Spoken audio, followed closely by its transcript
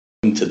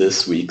welcome to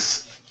this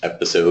week's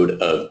episode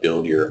of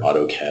Build Your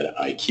AutoCAD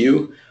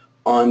IQ.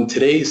 On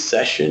today's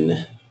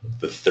session,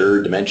 the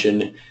third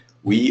dimension,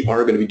 we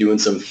are going to be doing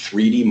some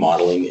 3D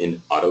modeling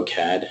in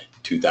AutoCAD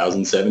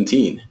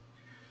 2017.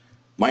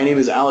 My name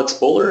is Alex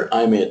Bowler.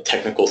 I'm a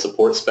technical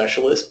support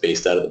specialist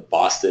based out of the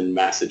Boston,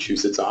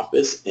 Massachusetts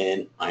office,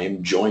 and I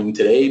am joined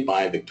today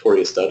by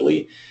Victoria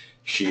Studley.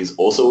 She's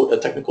also a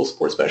technical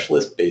support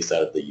specialist based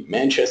out of the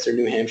Manchester,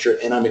 New Hampshire,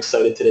 and I'm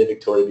excited today,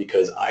 Victoria,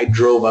 because I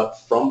drove up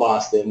from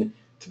Boston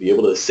to be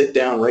able to sit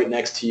down right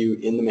next to you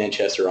in the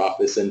Manchester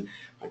office, and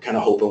I'm kind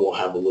of hoping we'll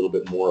have a little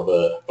bit more of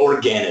an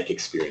organic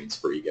experience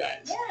for you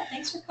guys. Yeah,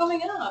 thanks for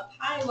coming up.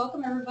 Hi,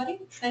 welcome everybody.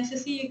 It's nice to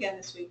see you again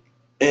this week.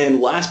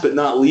 And last but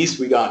not least,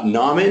 we got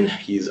Nauman.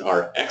 He's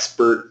our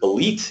expert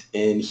elite,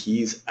 and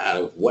he's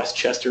out of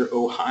Westchester,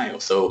 Ohio.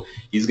 So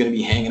he's going to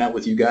be hanging out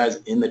with you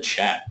guys in the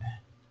chat.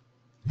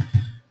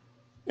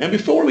 And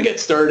before we get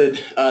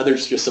started,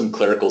 there's just some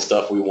clerical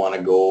stuff we want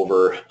to go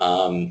over.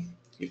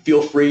 You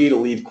feel free to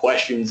leave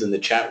questions in the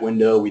chat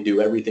window. We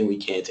do everything we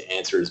can to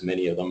answer as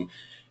many of them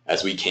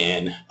as we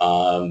can.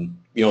 The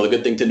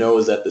good thing to know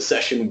is that the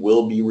session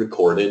will be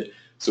recorded.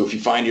 So if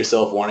you find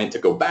yourself wanting to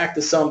go back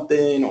to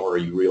something, or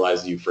you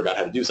realize you forgot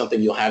how to do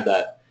something, you'll have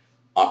that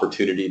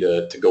opportunity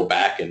to go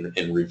back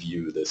and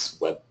review this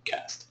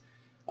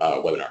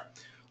webinar.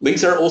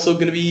 Links are also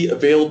going to be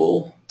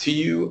available to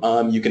you.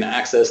 You can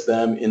access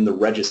them in the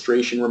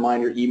registration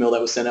reminder email that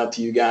was sent out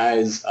to you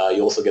guys.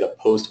 You also get a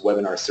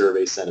post-webinar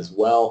survey sent as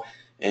well,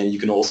 and you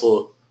can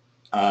also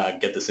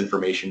get this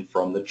information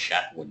from the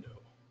chat window.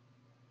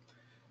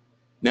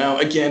 Now,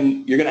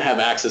 again, you're going to have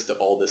access to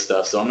all this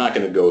stuff, so I'm not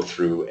going to go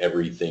through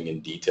everything in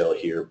detail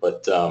here,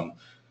 but the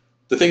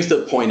things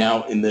to point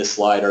out in this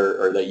slide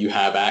are that you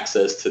have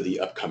access to the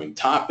upcoming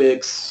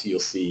topics.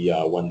 You'll see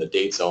when the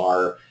dates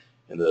are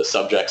and the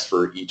subjects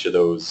for each of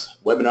those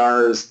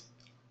webinars.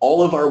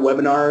 All of our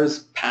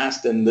webinars,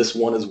 past and this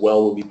one as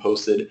well, will be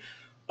posted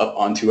up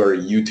onto our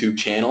YouTube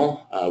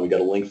channel. We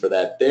got a link for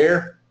that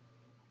there.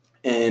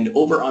 And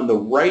over on the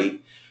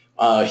right,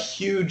 a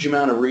huge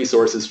amount of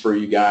resources for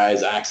you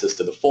guys, access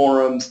to the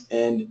forums.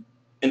 And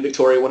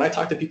Victoria, when I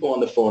talk to people on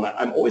the phone,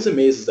 I'm always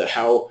amazed at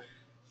how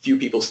few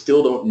people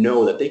still don't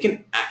know that they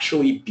can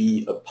actually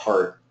be a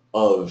part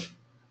of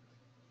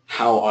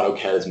how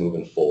AutoCAD is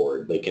moving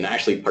forward. They can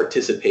actually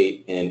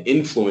participate and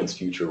influence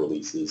future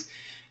releases.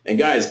 And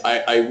guys,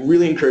 I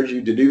really encourage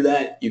you to do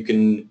that. You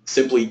can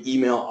simply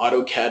email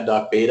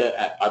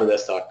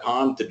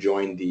autocad.beta@autodesk.com to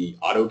join the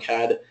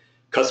AutoCAD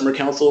Customer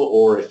Council,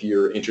 or if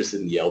you're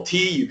interested in the LT,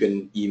 you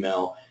can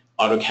email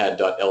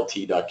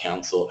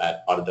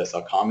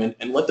autocad.lt.council@autodesk.com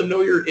and let them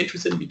know you're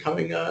interested in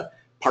becoming a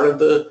part of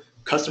the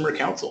Customer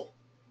Council.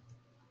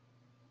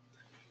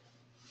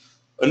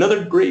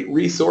 Another great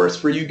resource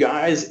for you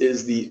guys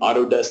is the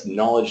Autodesk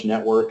Knowledge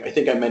Network. I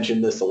think I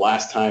mentioned this the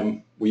last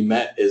time we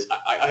met.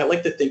 I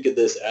like to think of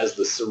this as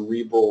the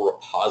cerebral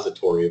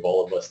repository of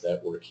all of us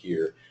that work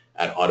here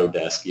at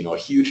Autodesk. A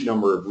huge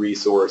number of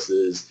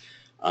resources,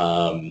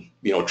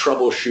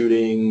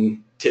 troubleshooting,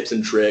 tips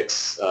and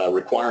tricks,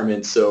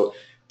 requirements. So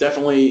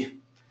definitely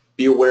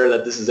be aware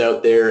that this is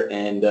out there,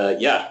 and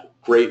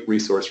great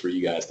resource for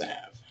you guys to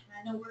have.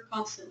 I know we're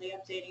constantly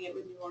updating it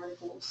with new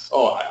articles.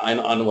 Oh,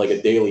 on like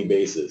a daily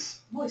basis.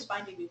 I'm always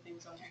finding new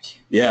things on there too.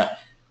 Yeah.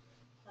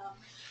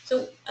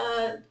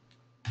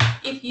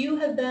 If you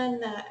have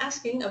been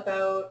asking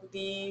about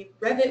the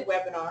Revit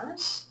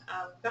webinars,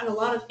 we've gotten a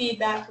lot of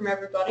feedback from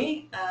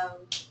everybody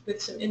with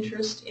some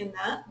interest in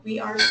that. We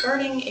are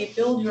starting a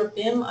Build Your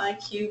BIM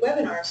IQ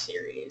webinar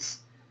series.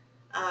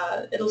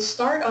 It'll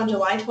start on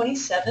July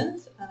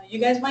 27th. You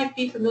guys might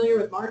be familiar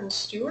with Martin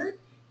Stewart.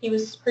 He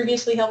was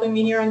previously helping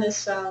me here on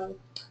this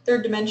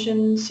third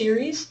dimension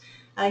series.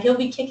 He'll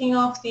be kicking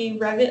off the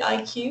Revit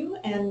IQ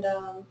and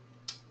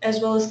as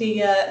well as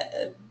the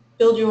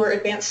Build Your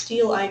Advanced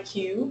Steel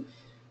IQ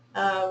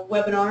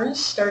webinars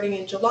starting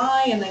in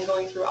July and then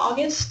going through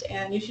August.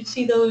 And you should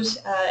see those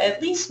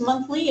at least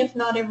monthly, if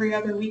not every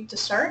other week to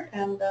start.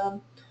 And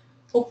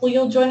hopefully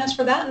you'll join us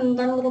for that and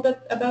learn a little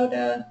bit about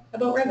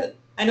Revit.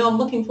 I know I'm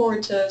looking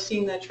forward to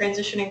seeing the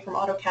transitioning from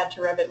AutoCAD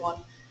to Revit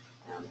one.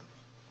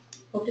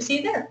 Hope to see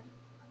you there.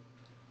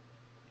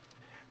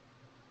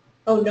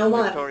 Oh, no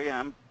one. Victoria,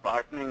 I'm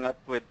partnering up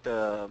with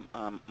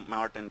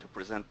Martin to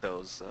present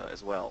those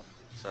as well.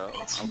 So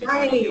I'll be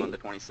joining you on the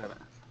 27th.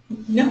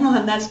 No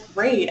one, that's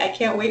great. I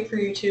can't wait for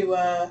you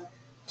to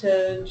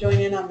join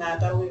in on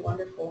that. That'll be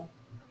wonderful.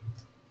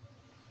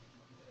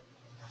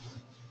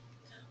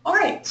 All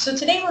right, so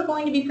today we're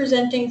going to be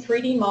presenting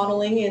 3D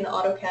modeling in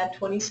AutoCAD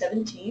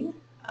 2017.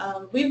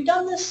 We've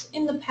done this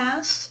in the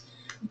past,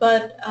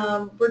 but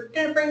we're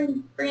going to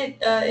bring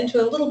it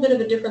into a little bit of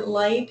a different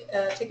light,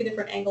 take a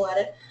different angle at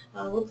it.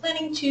 We're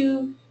planning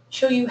to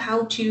show you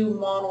how to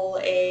model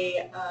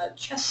a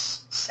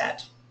chess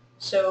set.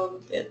 So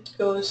it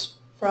goes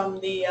from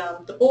the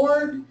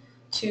board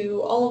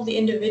to all of the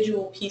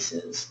individual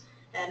pieces.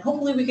 And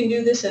hopefully we can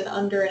do this in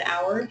under an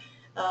hour.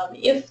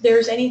 If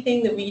there's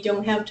anything that we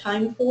don't have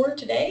time for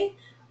today,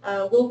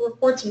 we'll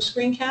record some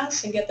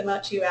screencasts and get them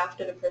out to you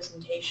after the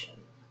presentation.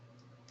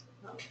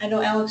 I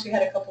know, Alex, you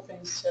had a couple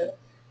things to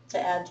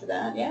add to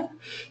that, yeah?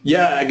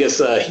 Yeah, I guess,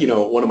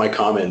 one of my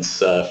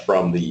comments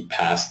from the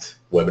past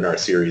webinar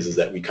series is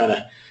that we kind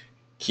of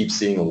keep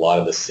seeing a lot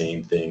of the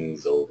same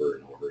things over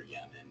and over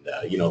again.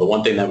 And, the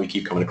one thing that we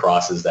keep coming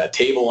across is that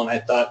table, and I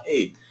thought,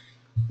 hey,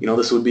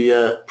 this would be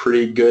a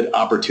pretty good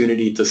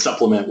opportunity to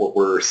supplement what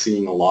we're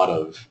seeing a lot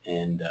of.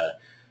 And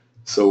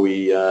so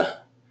we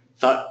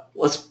thought,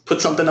 let's put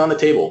something on the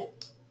table.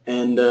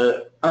 And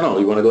I don't know,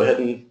 you want to go ahead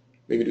and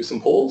maybe do some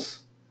polls?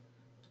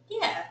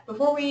 Yeah,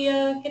 before we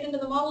get into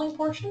the modeling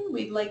portion,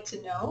 we'd like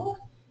to know,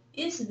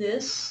 is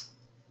this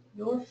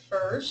your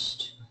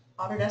first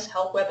Autodesk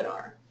Help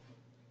webinar?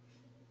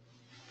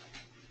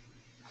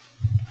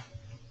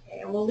 Okay,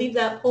 and we'll leave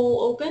that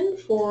poll open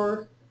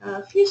for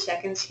a few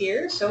seconds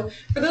here. So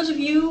for those of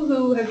you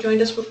who have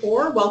joined us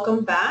before,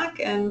 welcome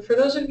back. And for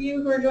those of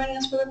you who are joining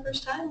us for the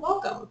first time,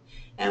 welcome.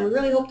 And we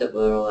really hope that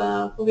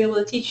we'll be able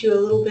to teach you a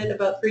little bit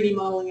about 3D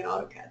modeling in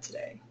AutoCAD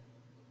today.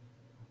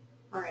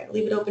 All right,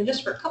 leave it open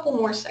just for a couple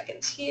more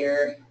seconds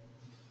here.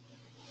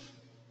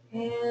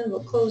 And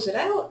we'll close it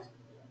out.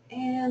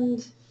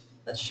 And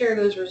let's share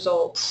those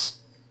results.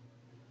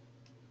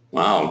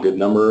 Wow, good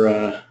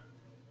number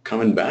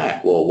coming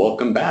back. Well,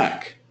 welcome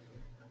back.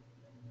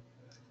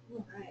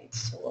 All right,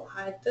 so we'll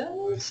hide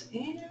those.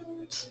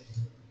 And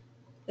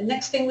the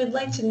next thing we'd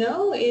like to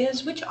know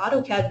is, which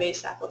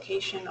AutoCAD-based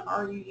application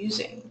are you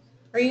using?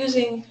 Are you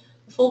using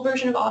the full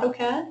version of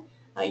AutoCAD?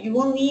 You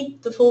will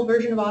need the full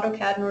version of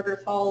AutoCAD in order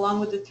to follow along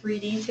with the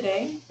 3D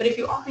today. But if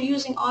you are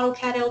using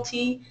AutoCAD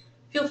LT,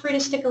 feel free to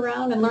stick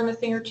around and learn a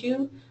thing or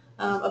two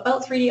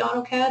about 3D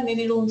AutoCAD.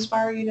 Maybe it'll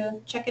inspire you to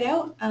check it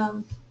out.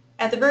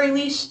 At the very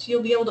least,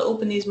 you'll be able to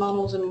open these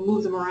models and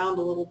move them around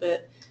a little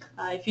bit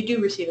if you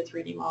do receive a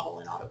 3D model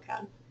in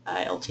AutoCAD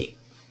LT.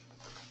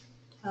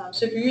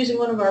 So if you're using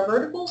one of our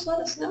verticals, let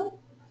us know.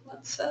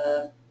 Let's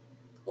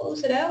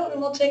close it out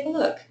and we'll take a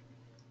look.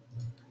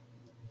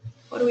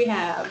 What do we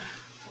have?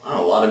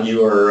 Wow, a lot of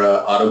you are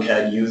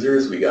AutoCAD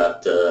users. We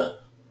got a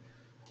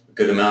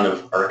good amount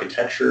of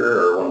architecture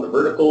or one of the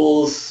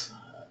verticals.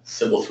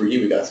 Civil 3D,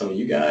 we got some of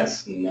you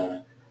guys, and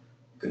a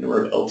good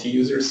number of LT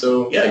users.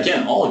 So yeah,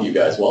 again, all of you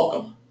guys,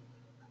 welcome.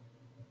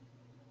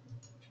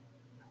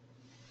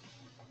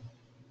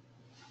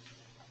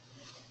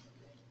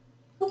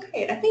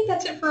 Okay, I think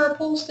that's it for our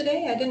polls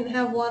today. I didn't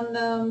have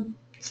one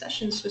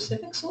session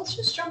specific, so let's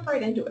just jump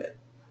right into it.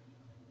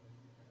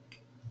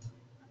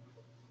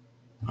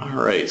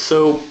 All right,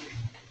 so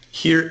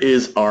here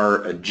is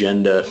our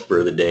agenda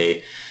for the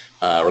day.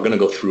 We're going to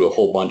go through a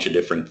whole bunch of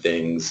different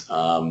things,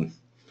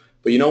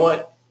 but you know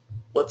what?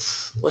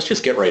 Let's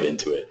just get right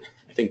into it.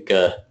 I think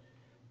the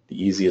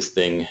easiest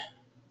thing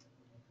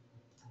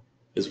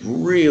is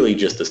really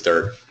just to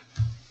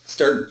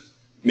start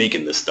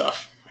making this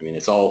stuff. I mean,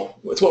 it's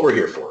what we're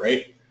here for,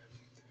 right?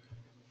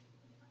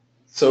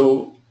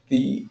 So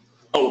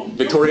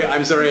Victoria,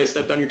 I'm sorry I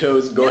stepped on your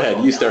toes. Go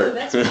ahead, you start.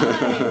 That's fine.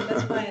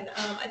 That's fine.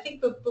 I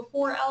think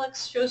before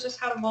Alex shows us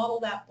how to model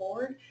that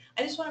board,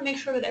 I just want to make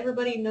sure that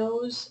everybody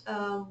knows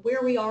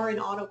where we are in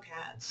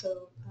AutoCAD,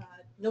 so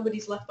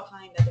nobody's left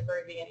behind at the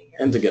very beginning here.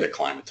 And to get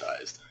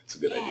acclimatized. It's a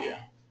good idea.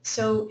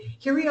 So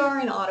here we are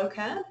in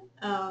AutoCAD.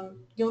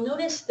 You'll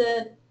notice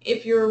that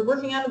if you're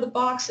working out of the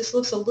box, this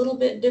looks a little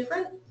bit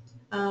different.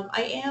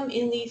 I am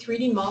in the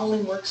 3D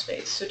modeling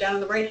workspace. So down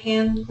in the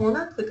right-hand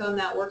corner, click on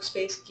that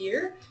workspace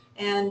gear.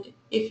 And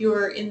if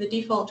you're in the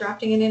default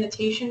drafting and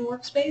annotation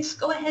workspace,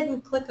 go ahead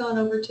and click on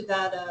over to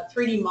that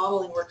 3D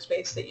modeling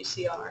workspace that you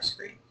see on our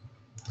screen.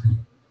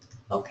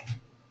 Okay.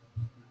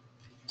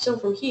 So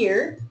from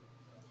here,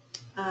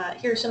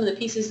 here are some of the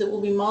pieces that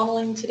we'll be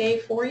modeling today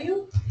for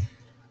you.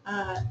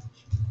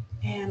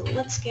 And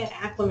let's get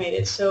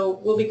acclimated. So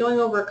we'll be going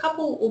over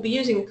we'll be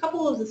using a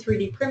couple of the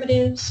 3D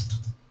primitives,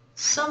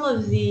 some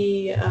of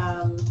the,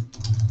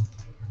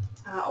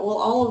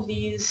 all of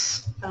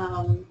these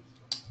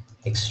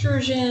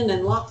extrusion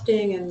and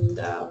lofting and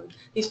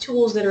these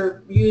tools that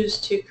are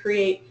used to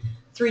create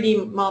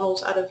 3D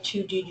models out of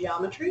 2D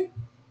geometry.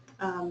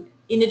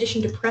 In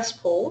addition to press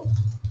pull,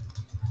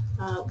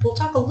 we'll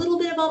talk a little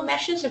bit about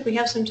meshes if we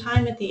have some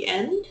time at the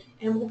end,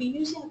 and we'll be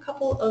using a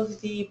couple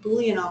of the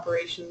Boolean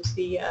operations,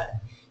 the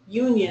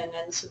union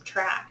and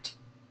subtract.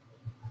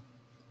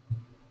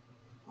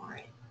 All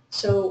right.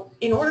 So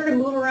in order to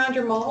move around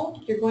your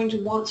model, you're going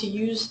to want to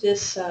use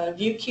this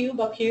view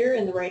cube up here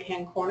in the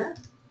right-hand corner.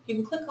 You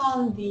can click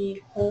on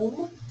the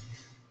home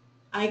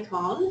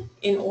icon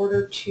in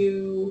order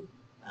to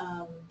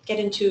get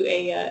into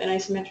an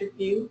isometric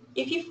view.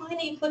 If you find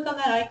that you click on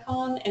that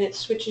icon and it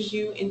switches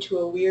you into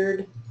a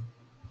weird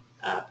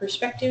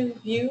perspective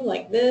view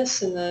like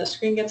this, and the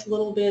screen gets a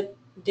little bit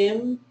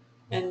dim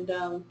and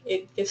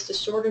it gets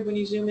distorted when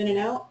you zoom in and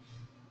out,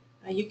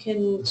 you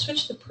can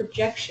switch the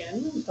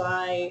projection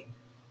by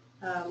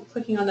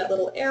clicking on that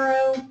little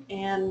arrow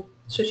and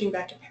switching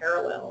back to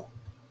parallel.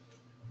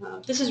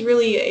 This is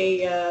really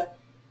a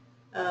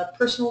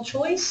personal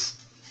choice.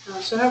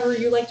 So however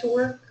you like to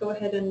work, go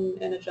ahead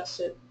and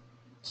adjust it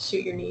to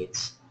suit your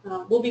needs.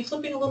 We'll be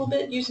flipping a little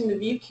bit using the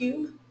view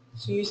cube.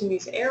 So using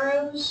these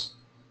arrows,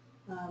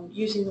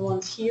 using the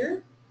ones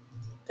here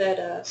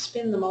that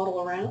spin the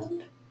model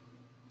around,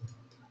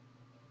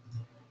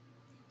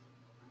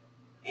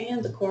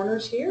 and the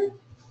corners here.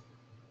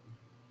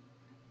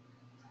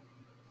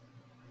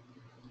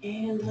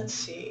 And let's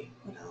see,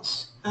 what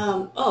else?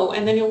 Oh,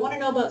 and then you'll want to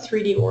know about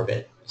 3D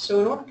orbit.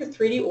 So in order to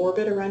 3D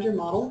orbit around your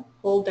model,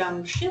 hold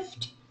down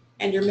Shift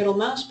and your middle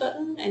mouse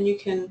button, and you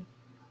can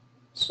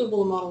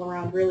swivel the model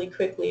around really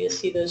quickly to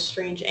see those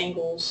strange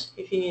angles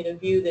if you need a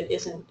view that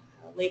isn't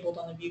labeled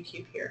on the view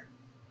cube here.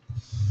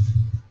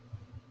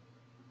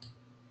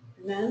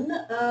 And then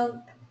I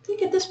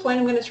think at this point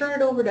I'm going to turn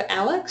it over to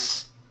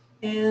Alex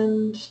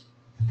and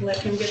let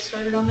him get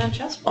started on that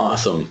chessboard.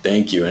 Awesome,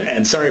 thank you.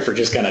 And sorry for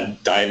just kind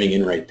of diving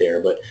in right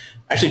there, but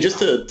actually just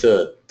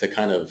to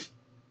kind of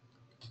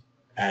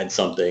add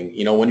something,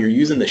 you know, when you're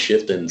using the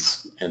Shift and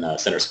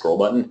center scroll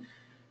button,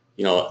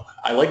 you know,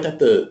 I like that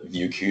the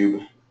view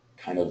cube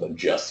kind of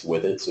adjusts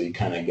with it, so you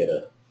kind of get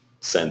a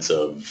sense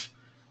of,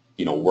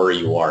 you know, where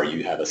you are.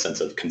 You have a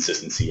sense of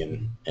consistency,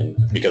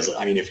 and because,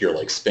 I mean, if you're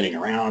like spinning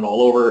around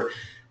all over,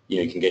 you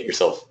know, you can get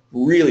yourself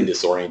really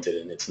disoriented,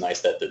 and it's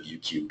nice that the view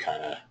cube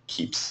kind of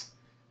keeps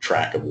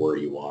track of where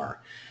you are.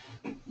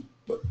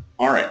 But,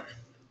 all right,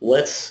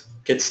 let's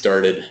get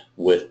started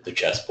with the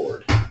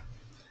chessboard.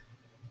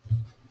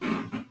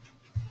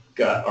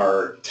 Got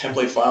our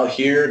template file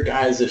here.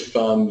 Guys, if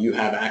you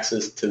have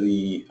access to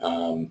the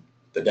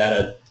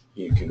data,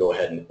 you can go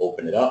ahead and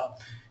open it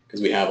up,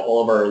 because we have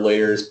all of our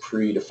layers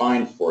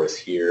predefined for us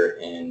here,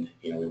 and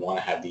you know, we want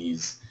to have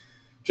these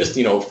just,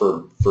 you know,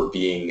 for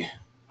being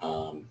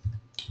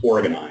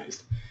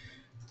organized.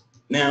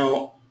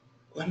 Now,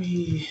 let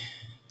me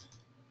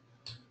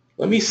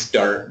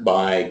start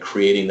by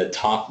creating the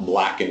top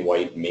black and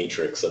white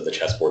matrix of the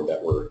chessboard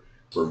that we're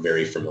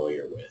very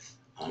familiar with.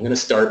 I'm going to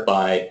start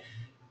by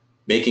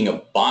making a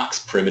box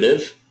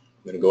primitive.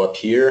 I'm going to go up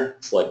here,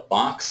 select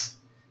box,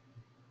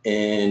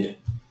 and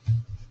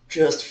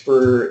just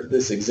for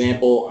this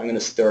example, I'm going to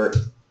start,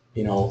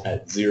 you know,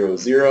 at 0,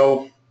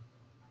 0,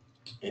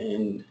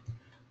 and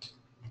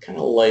kind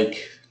of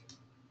like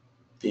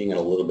being at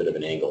a little bit of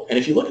an angle. And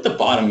if you look at the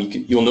bottom,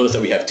 you'll notice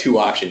that we have two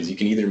options. You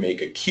can either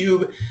make a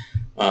cube,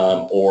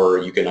 or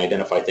you can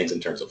identify things in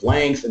terms of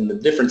length. And the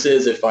difference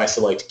is, if I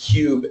select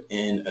cube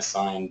and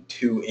assign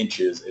 2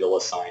 inches, it'll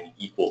assign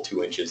equal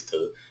 2 inches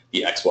to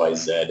the X, Y,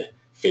 Z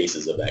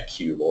faces of that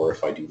cube. Or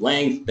if I do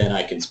length, then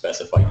I can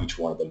specify each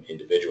one of them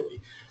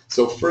individually.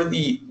 So for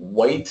the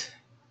white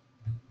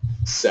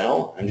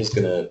cell, I'm just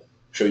going to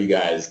show you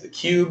guys the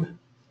cube.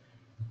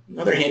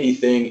 Another handy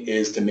thing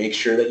is to make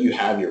sure that you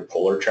have your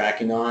polar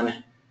tracking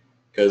on,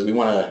 because we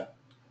want to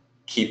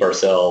keep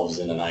ourselves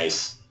in a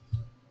nice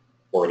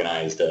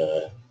organized,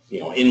 you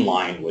know, in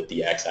line with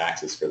the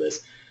x-axis for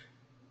this.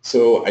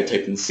 So I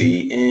typed in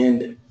C,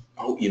 and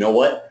oh, you know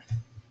what?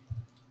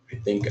 I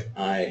think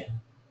I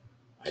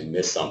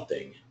missed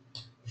something.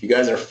 If you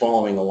guys are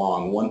following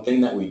along, one thing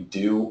that we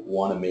do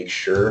want to make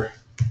sure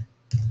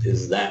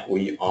is that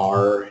we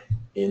are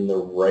in the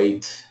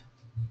right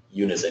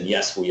unison.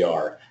 Yes, we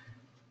are.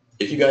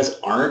 If you guys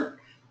aren't,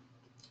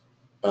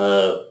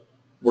 we're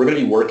going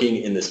to be working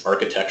in this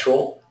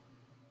architectural.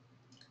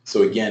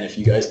 So again, if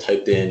you guys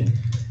typed in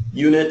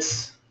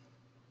units,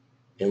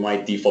 it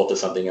might default to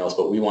something else,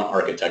 but we want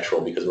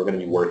architectural because we're going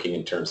to be working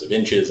in terms of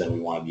inches, and we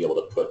want to be able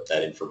to put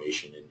that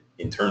information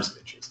in terms of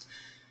inches.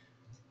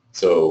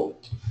 So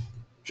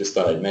just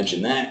thought I'd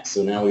mention that.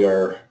 So now we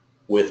are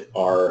with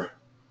our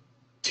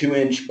 2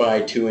 inch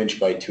by 2 inch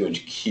by 2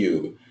 inch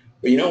cube.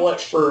 But you know what?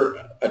 For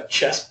a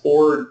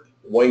chessboard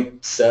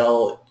white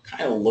cell, it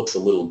kind of looks a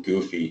little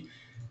goofy.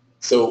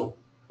 So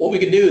what we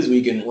can do is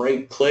we can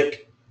right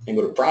click and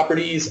go to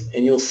properties,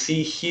 and you'll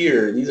see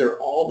here, these are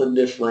all the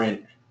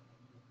different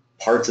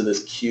parts of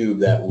this cube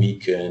that we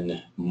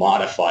can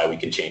modify. We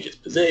can change its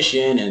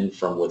position, and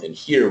from within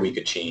here we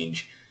could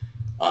change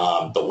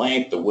the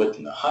length, the width,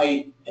 and the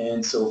height.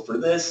 And so for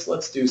this,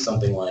 let's do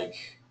something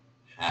like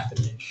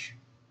 1/2 inch.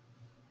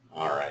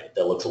 All right,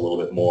 that looks a little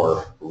bit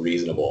more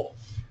reasonable.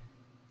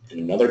 And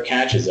another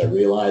catch is I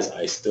realized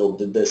I still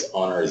did this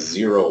on our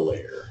 0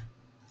 layer.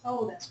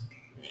 Oh, that's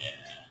okay.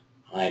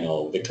 Yeah, I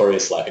know.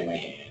 Victoria's slapping my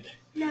hand.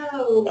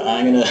 No.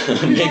 I'm going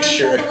to make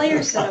sure. The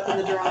layer set up in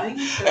the drawing.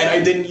 So. And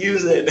I didn't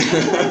use it.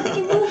 I think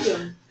you moved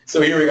them.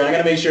 So here we go. I'm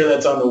going to make sure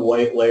that's on the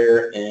white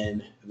layer,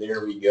 and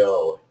there we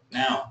go.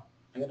 Now,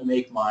 I'm going to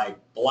make my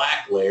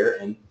black layer,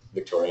 and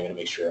Victoria, I'm going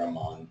to make sure I'm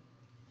on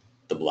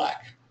the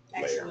black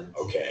layer.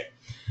 Okay.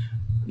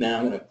 Now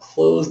I'm going to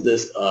close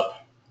this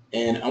up,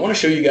 and I want to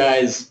show you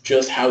guys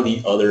just how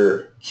the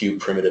other cube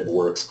primitive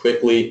works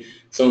quickly.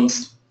 So,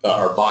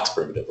 our box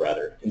primitive,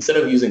 rather. Instead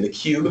of using the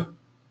cube,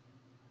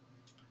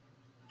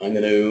 I'm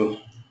going to,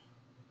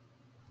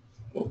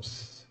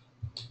 whoops,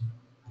 let's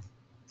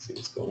see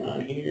what's going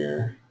on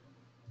here.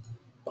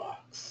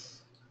 Box.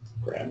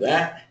 Grab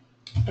that.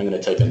 I'm going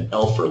to type in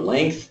L for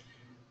length,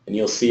 and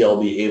you'll see I'll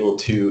be able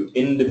to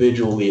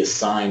individually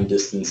assign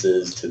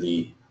distances to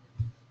the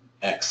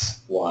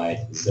X,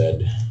 Y,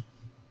 Z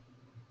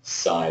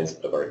size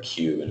of our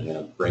cube. And I'm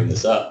going to bring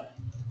this up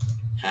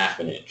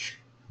 1/2 inch.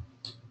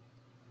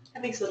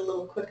 That makes it a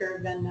little quicker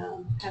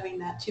than having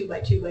that 2 by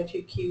 2 by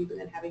 2 cube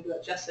and then having to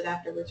adjust it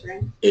afterwards,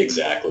 right?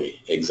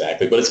 Exactly,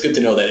 exactly. But it's good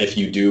to know that if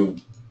you do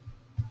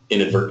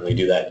inadvertently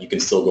do that, you can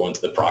still go into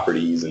the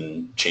properties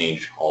and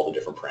change all the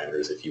different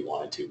parameters if you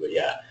wanted to. But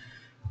yeah,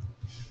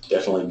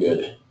 definitely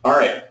good. All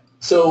right,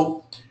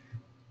 so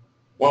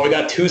well, we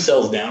got 2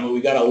 cells down, but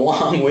we got a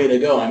long way to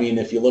go. I mean,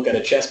 if you look at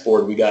a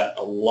chessboard, we got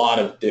a lot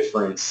of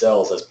different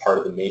cells as part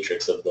of the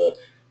matrix of the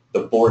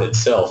board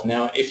itself.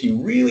 Now, if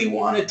you really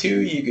wanted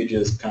to, you could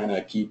just kind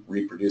of keep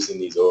reproducing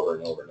these over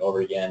and over and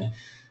over again.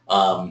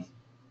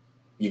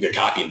 You could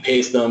copy and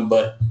paste them,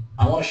 but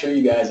I want to show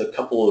you guys a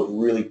couple of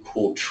really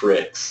cool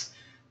tricks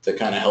to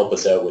kind of help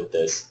us out with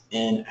this.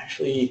 And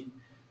actually,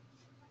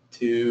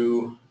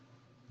 to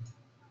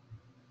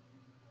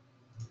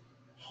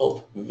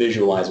help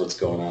visualize what's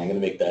going on, I'm going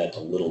to make that a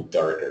little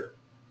darker.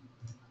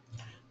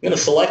 I'm going to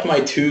select my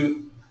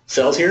 2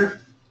 cells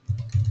here,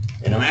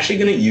 and I'm actually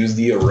going to use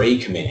the array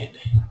command.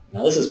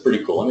 Now this is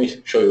pretty cool. Let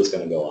me show you what's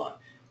going to go on.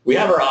 We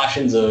have our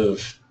options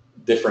of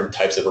different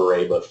types of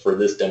array, but for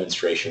this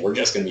demonstration, we're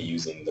just going to be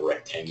using the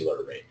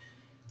rectangular array.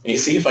 And you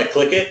see if I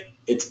click it,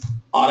 it's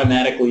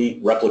automatically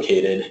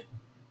replicated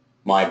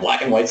my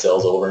black and white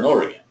cells over and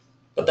over again.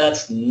 But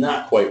that's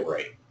not quite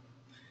right.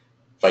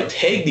 If I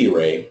tag the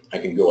array, I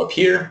can go up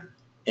here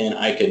and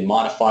I can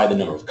modify the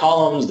number of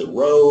columns, the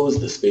rows,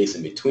 the space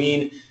in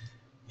between.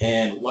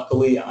 And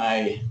luckily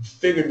I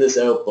figured this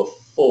out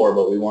before,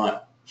 but we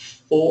want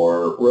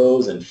 4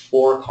 rows and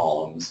 4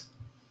 columns.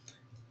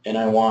 And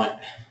I want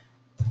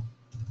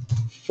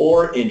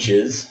 4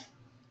 inches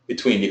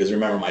between, because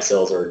remember my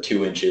cells are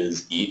 2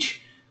 inches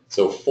each.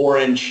 So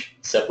 4-inch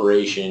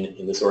separation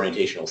in this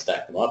orientation will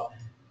stack them up.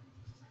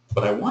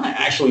 But I want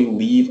to actually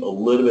leave a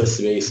little bit of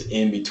space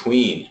in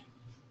between.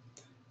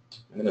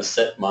 I'm going to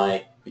set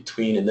my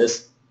between in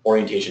this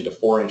orientation to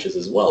 4 inches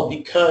as well,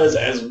 because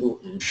as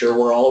I'm sure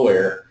we're all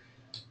aware,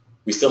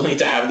 we still need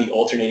to have the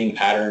alternating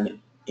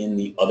pattern in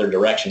the other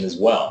direction as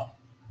well.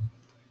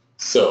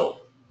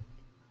 So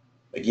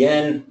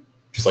again,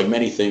 just like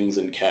many things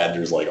in CAD,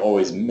 there's like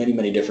always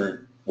many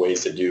different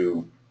ways to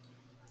do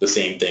the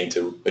same thing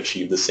to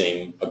achieve the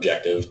same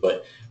objective.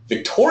 But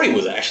Victoria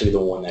was actually the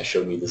one that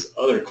showed me this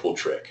other cool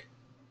trick.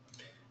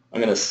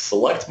 I'm going to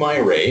select my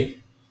array,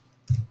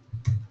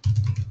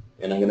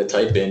 and I'm going to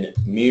type in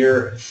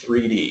mirror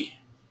 3D.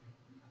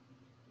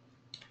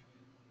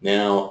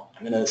 Now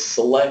I'm going to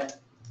select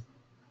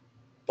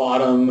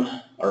bottom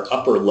or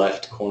upper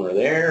left corner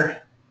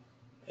there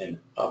and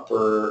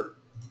upper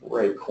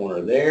right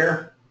corner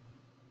there,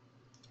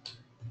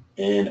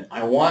 and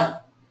I want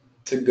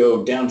to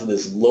go down to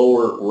this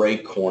lower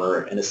right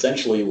corner, and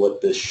essentially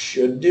what this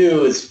should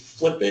do is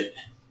flip it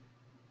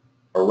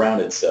around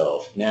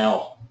itself.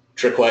 Now,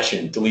 trick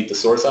question, delete the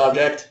source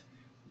object?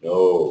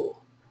 No,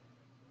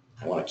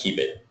 I want to keep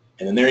it.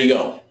 And then there you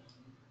go.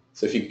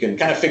 So if you can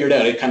kind of figure it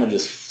out, it kind of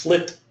just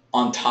flipped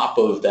on top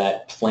of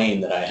that plane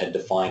that I had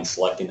defined,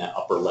 selecting that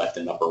upper left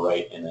and upper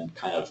right, and then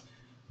kind of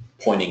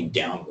pointing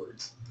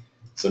downwards.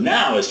 So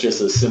now it's just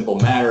a simple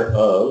matter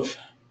of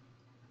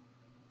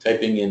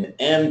typing in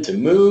M to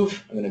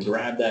move. I'm going to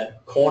grab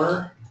that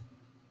corner,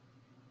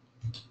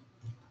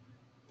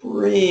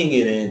 bring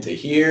it into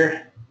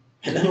here,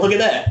 and then look at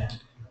that.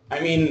 I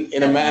mean,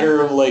 in a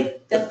matter of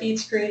like... That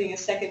beats creating a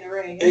second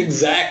array.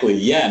 Exactly,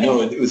 yeah,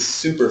 no, it was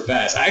super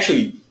fast. I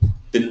actually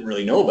didn't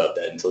really know about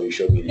that until you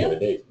showed me the other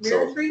day.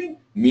 Mirror 3D?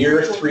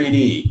 Mirror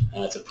 3D,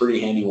 it's a pretty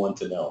handy one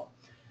to know.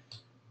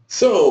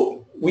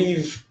 So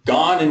we've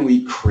gone and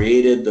we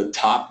created the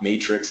top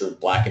matrix of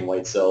black and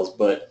white cells,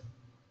 but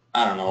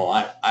I don't know,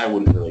 I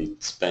wouldn't really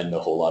spend a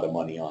whole lot of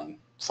money on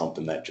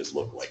something that just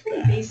looked like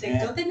that. Pretty basic.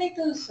 Yeah. Don't they make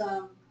those,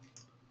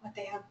 what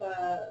they have,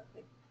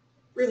 like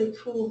really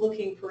cool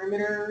looking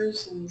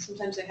perimeters, and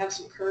sometimes they have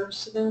some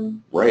curves to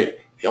them?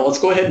 Right. Yeah, let's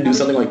go ahead and do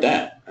something like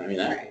that. I mean,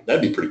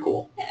 that'd be pretty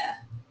cool. Yeah.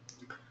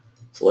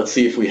 So let's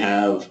see if we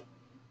have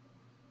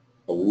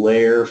a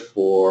layer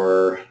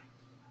for,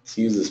 let's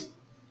use this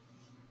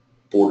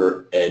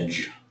border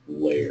edge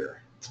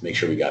layer. Let's make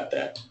sure we got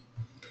that.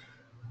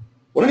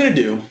 What I'm going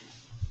to do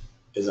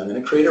is I'm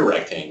going to create a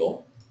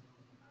rectangle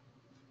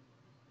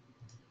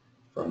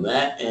from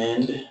that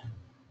end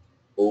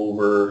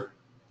over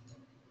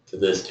to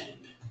this end.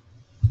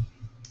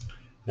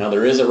 Now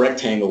there is a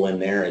rectangle in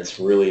there. It's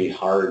really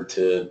hard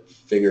to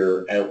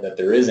figure out that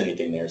there is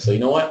anything there. So you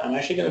know what? I'm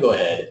actually going to go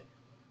ahead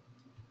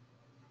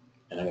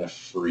and I'm going to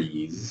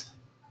freeze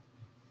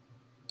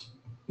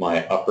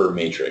my upper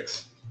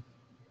matrix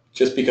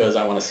just because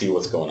I want to see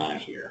what's going on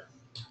here.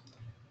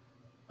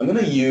 I'm going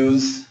to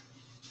use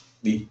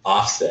the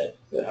offset.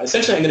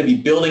 Essentially, I'm going to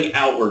be building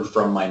outward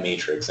from my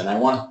matrix, and I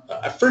want,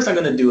 first I'm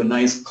going to do a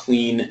nice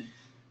clean,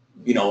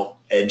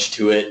 edge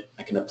to it.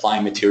 I can apply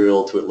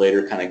material to it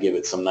later, kind of give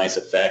it some nice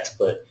effects,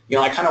 but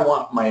I kind of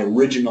want my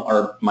original,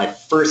 or my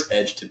first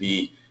edge to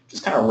be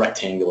just kind of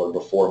rectangular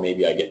before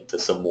maybe I get into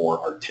some more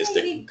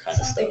artistic kind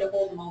of stuff. To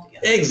hold them all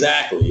together.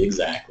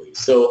 Exactly.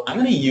 So I'm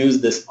going to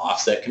use this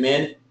offset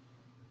command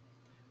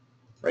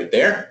right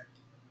there.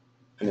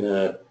 I'm going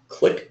to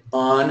click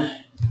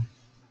on,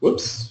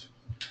 whoops,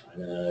 trying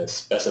going to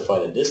specify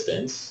the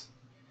distance.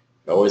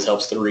 It always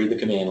helps to read the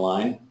command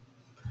line.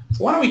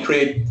 So why don't we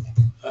create,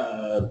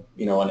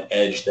 an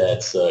edge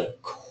that's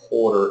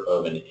 1/4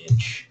 of an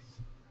inch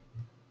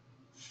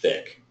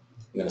thick.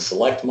 I'm going to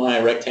select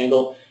my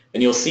rectangle,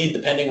 and you'll see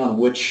depending on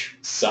which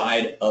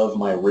side of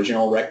my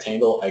original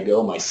rectangle I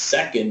go, my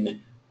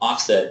second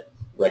offset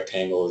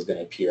rectangle is going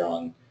to appear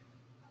on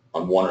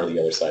one or the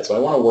other side. So I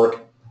want to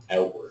work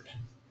outward.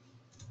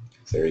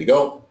 So there you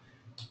go.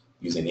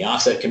 Using the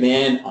offset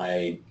command,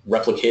 I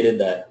replicated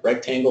that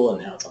rectangle,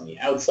 and now it's on the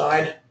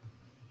outside.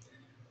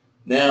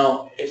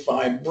 Now, if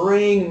I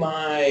bring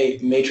my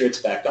matrix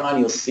back on,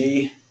 you'll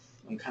see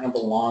I'm kind of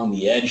along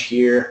the edge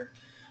here.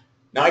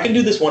 Now, I can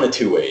do this one of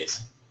two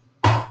ways.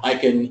 I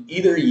can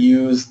either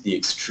use the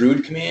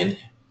extrude command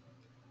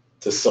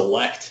to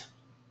select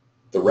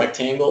the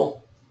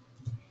rectangle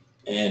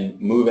and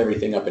move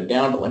everything up and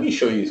down, but let me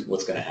show you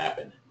what's going to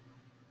happen.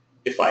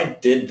 If I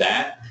did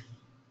that,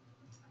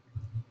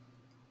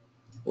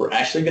 we're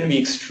actually going to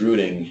be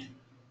extruding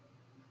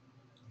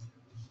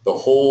the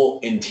whole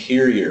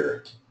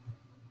interior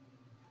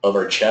of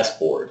our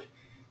chessboard.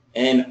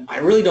 And I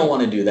really don't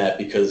want to do that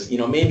because,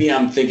 maybe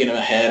I'm thinking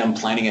ahead, I'm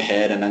planning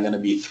ahead, and I'm going to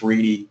be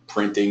 3D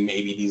printing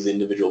maybe these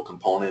individual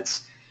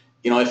components.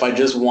 If I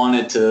just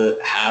wanted to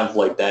have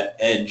like that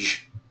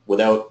edge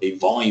without a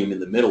volume in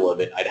the middle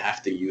of it, I'd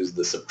have to use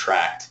the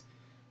subtract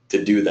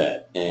to do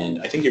that.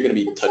 And I think you're going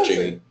to be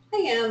touching... I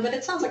am, but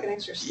it sounds like an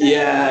extra step.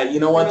 Yeah, you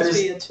know what? There must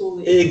be a tool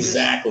that you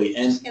exactly,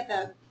 and just get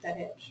that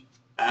edge.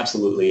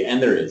 Absolutely, and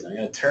there is. I'm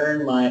going to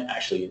turn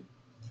actually,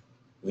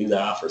 leave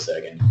that off for a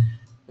second.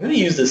 I'm going to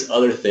use this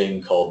other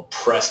thing called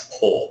press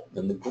pull.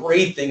 And the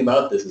great thing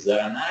about this is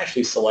that I'm not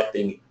actually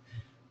selecting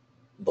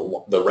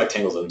the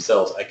rectangles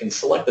themselves. I can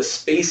select the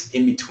space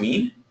in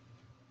between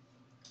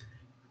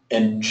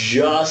and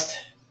just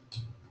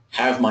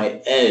have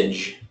my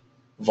edge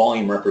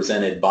volume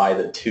represented by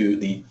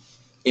the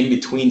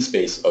in-between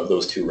space of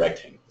those two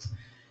rectangles.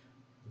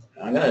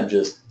 I'm going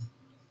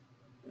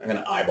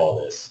to eyeball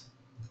this.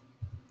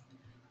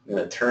 I'm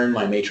going to turn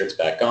my matrix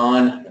back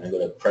on. I'm going to go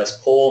to press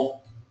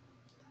pull,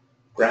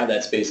 grab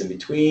that space in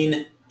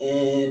between,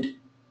 and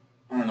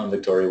I don't know,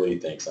 Victoria, what do you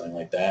think? Something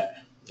like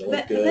that? Does that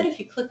look good? I bet if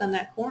you click on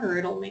that corner,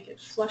 it'll make it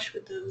flush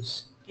with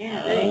those.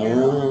 Yeah, there you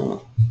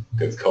go.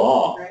 Good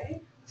call.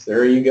 Right? So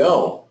there you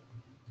go.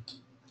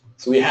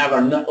 So we have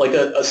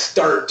a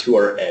start to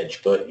our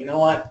edge, but you know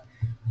what?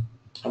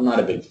 I'm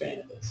not a big fan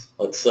of this.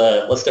 Let's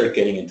start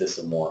getting into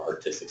some more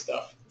artistic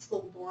stuff. It's a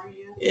little boring,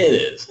 yeah. It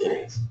is. It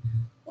is.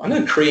 I'm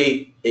going to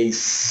create a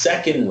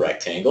second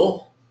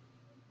rectangle.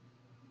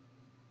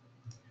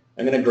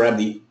 I'm going to grab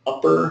the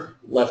upper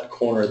left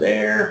corner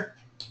there,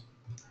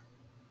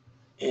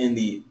 and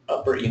the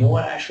upper. You know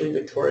what? Actually,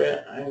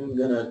 Victoria, I'm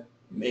going to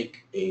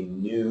make a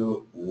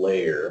new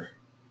layer.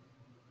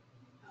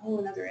 Oh,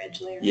 another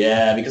edge layer.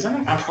 Yeah, because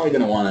I'm probably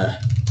going to want to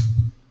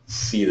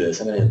see this.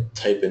 I'm going to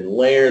type in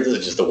layer. This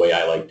is just the way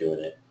I like doing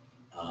it.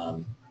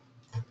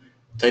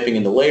 Typing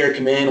in the layer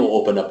command will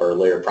open up our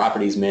layer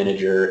properties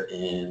manager,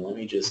 and let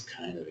me just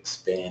kind of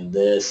expand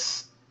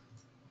this.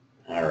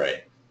 All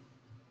right.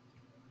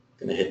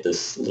 I'm going to hit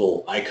this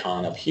little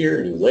icon up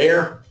here, new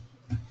layer.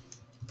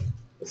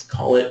 Let's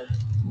call it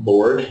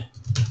board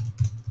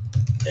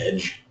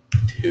edge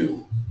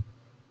 2.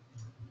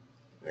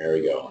 There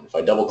we go. And if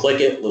I double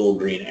click it, little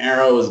green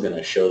arrow is going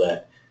to show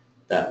that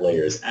that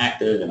layer is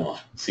active, and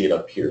I'll see it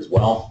up here as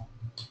well.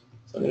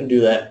 So I'm going to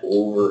do that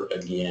over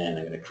again.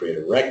 I'm going to create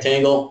a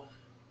rectangle,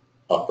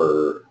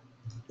 upper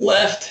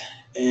left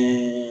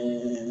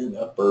and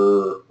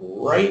upper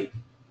right.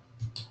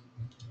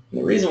 And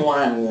the reason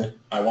why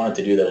I wanted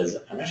to do that is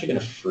I'm actually going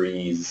to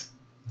freeze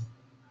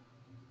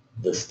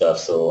this stuff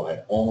so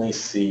I only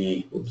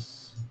see,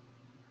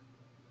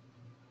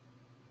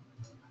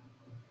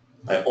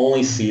 I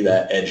only see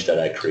that edge that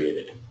I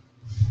created.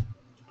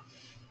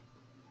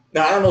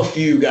 Now, I don't know if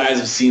you guys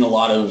have seen a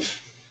lot of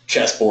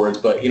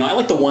chessboards, but I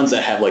like the ones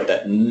that have like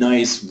that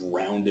nice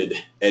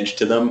rounded edge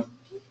to them.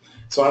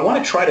 So I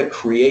want to try to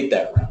create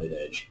that rounded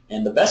edge.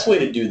 And the best way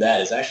to do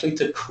that is actually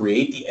to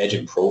create the edge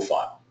in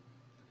profile.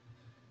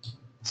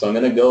 So I'm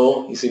going to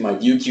go, you see my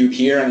view cube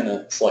here, I'm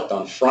going to select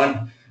on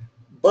front,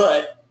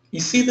 but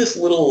you see this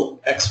little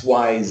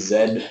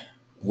XYZ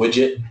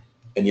widget,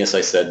 and yes,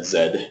 I said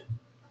Z.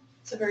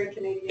 It's a very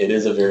Canadian. It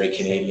is a very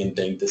Canadian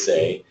thing to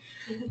say.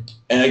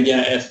 And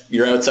again, if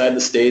you're outside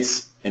the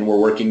States and we're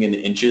working in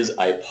inches,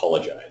 I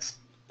apologize.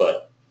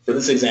 But for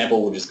this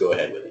example, we'll just go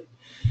ahead with it.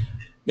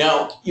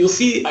 Now, you'll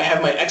see I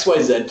have my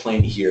XYZ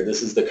plane here.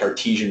 This is the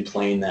Cartesian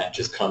plane that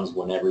just comes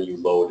whenever you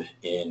load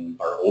in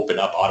or open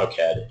up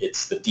AutoCAD.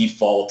 It's the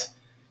default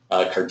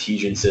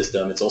Cartesian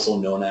system. It's also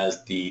known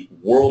as the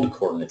World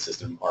Coordinate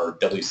System, or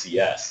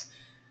WCS.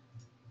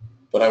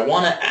 But I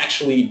want to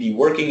actually be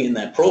working in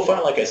that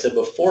profile, like I said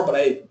before, but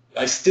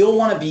I still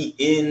want to be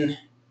in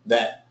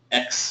that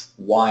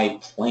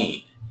XY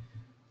plane.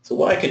 So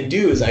what I can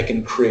do is I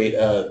can create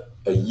a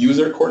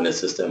user coordinate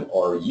system,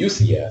 or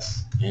UCS,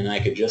 and I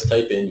could just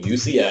type in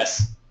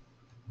UCS,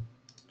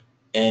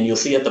 and you'll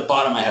see at the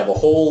bottom I have a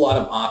whole lot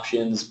of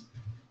options,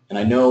 And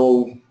I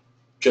know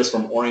just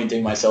from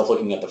orienting myself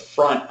looking at the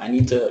front, I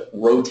need to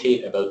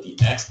rotate about the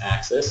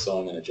x-axis, so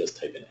I'm going to just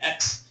type in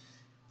x,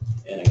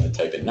 and I'm going to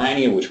type in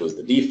 90, which was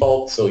the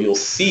default. So you'll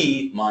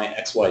see my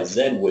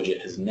XYZ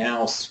widget has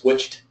now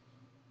switched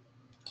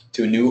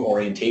to a new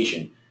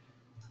orientation.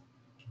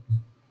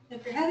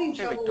 If you're having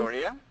Hey, trouble...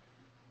 Victoria.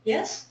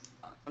 Yes?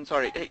 I'm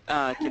sorry. Hey,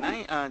 can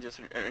I just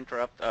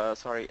interrupt?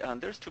 Sorry,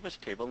 there's too much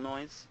table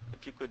noise.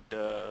 If you could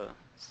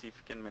see if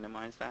you can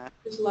minimize that.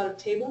 There's a lot of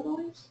table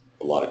noise?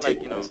 A lot of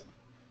table noise.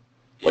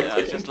 Like Yeah,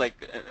 clicking? just like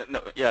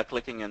no, yeah,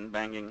 clicking and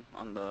banging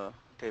on the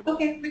table.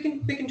 Okay, we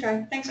can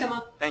try. Thanks,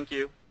 Emma. Thank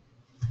you.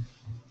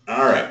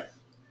 All right.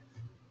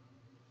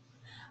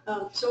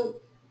 So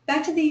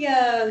back to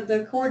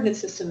the coordinate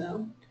system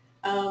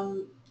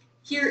though.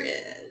 Here,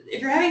 if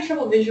you're having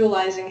trouble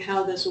visualizing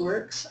how this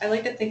works, I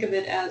like to think of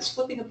it as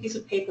flipping a piece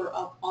of paper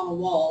up on a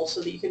wall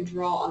so that you can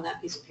draw on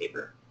that piece of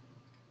paper.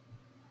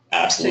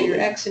 Absolutely. So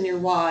your X and your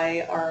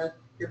Y are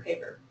your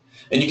paper.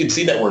 And you can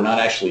see that we're not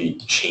actually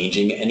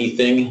changing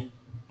anything.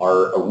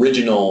 Our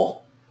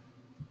original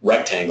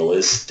rectangle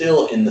is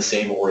still in the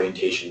same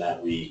orientation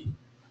that we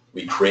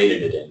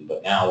created it in,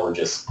 but now we're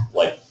just,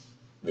 like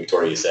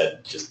Victoria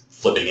said, just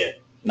flipping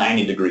it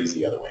 90 degrees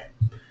the other way.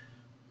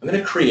 I'm going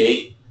to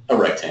create a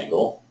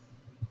rectangle,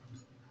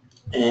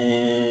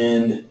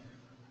 and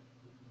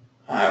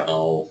I don't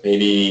know,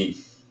 maybe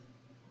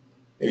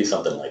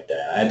something like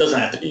that. It doesn't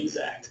have to be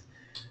exact.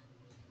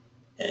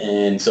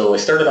 And so I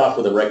started off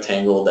with a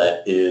rectangle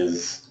that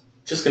is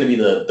just going to be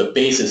the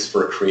basis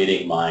for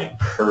creating my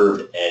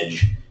curved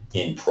edge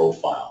in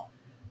profile.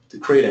 To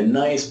create a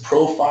nice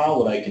profile,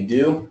 what I can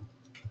do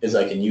is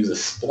I can use a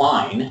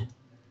spline.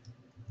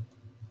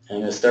 I'm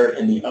going to start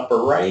in the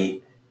upper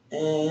right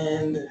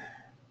and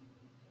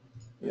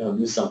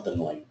do something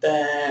like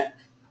that.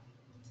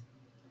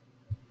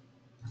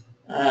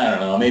 I don't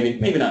know,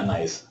 maybe not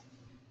nice.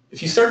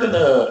 If you start at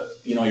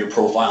your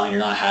profile and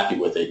you're not happy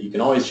with it, you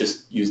can always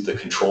just use the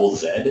Control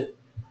Z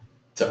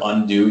to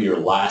undo your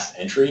last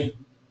entry.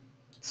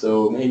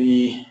 So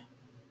maybe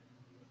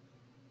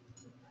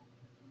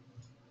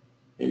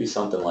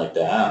something like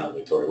that. I don't know,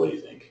 Victoria, what do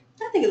you think?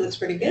 I think it looks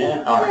pretty good.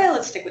 Yeah, all right. Yeah,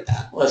 let's stick with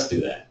that. Let's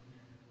do that.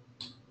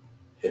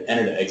 Hit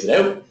enter to exit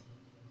out.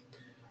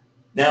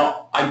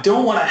 Now, I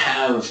don't want to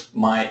have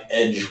my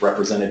edge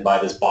represented by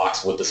this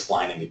box with the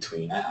spline in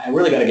between. I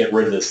really got to get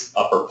rid of this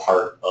upper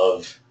part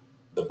of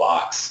the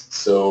box.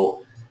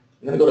 So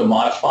I'm going to go to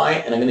Modify,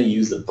 and I'm going to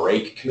use the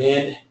break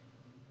command.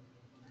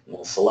 I'm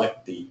going to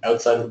select the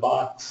outside of the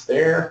box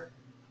there,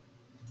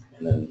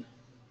 and then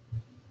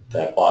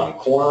that bottom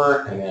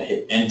corner. I'm going to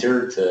hit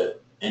Enter to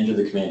enter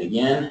the command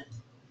again.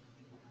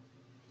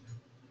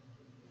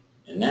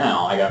 And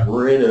now I got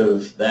rid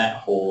of that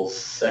whole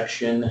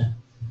section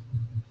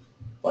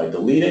by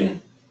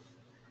deleting.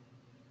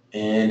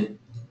 And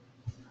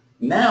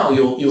now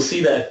you'll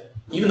see that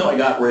even though I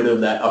got rid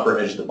of that upper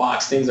edge of the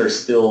box, things are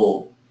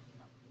still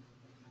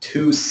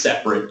two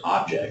separate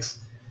objects.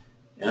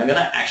 And I'm going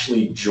to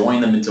actually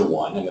join them into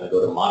one. I'm going to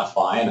go to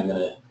Modify, and I'm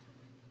going to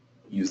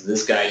use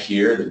this guy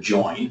here, the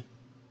Join,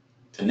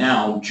 to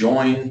now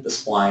join the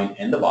spline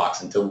and the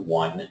box into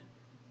one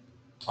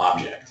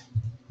object.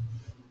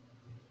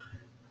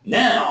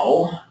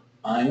 Now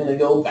I'm going to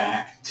go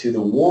back to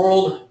the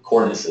world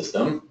coordinate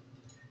system.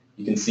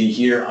 You can see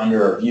here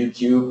under our view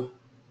cube,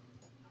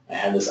 I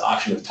have this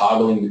option of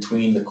toggling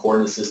between the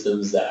coordinate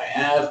systems that I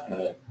have. I'm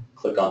going to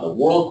click on the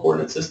world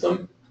coordinate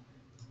system.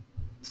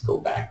 Let's go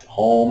back to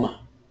home.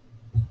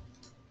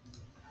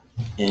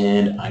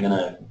 And I'm going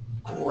to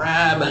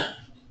grab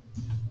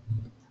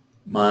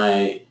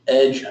my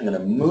edge. I'm going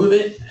to move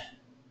it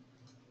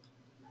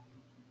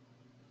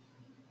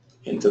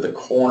into the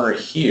corner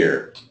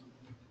here.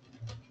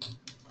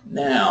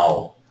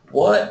 Now,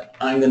 what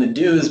I'm going to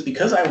do is,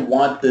 because I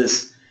want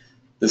this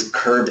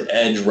curved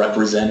edge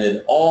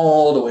represented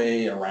all the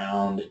way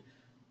around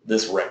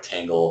this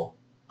rectangle,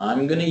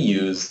 I'm going to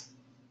use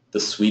the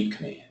sweep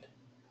command.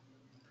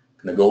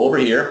 I'm going to go over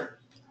here,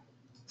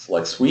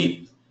 select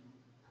sweep.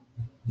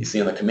 You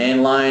see on the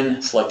command line,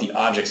 select the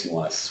objects you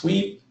want to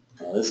sweep.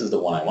 Now, this is the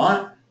one I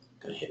want. I'm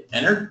going to hit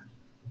enter.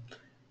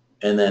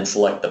 And then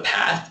select the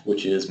path,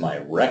 which is my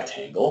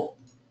rectangle.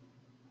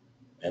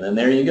 And then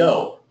there you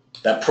go.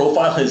 That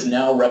profile is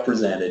now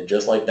represented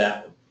just like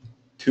that.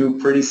 Two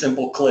pretty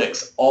simple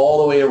clicks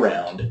all the way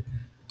around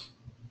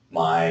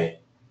my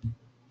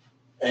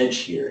edge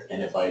here.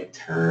 And if I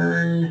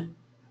turn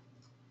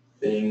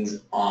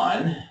things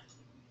on,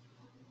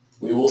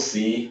 we will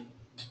see,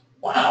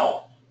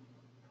 wow,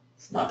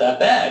 it's not that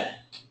bad.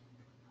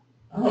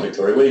 I don't know,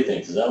 Victoria, what do you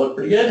think? Does that look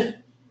pretty good?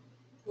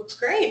 Looks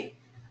great.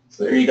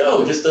 So there you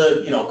go. Just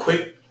a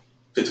quick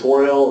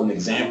tutorial, an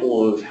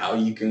example of how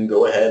you can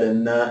go ahead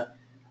and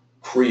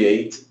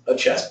create a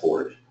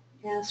chessboard.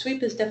 Yeah,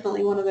 sweep is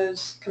definitely one of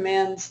those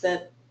commands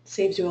that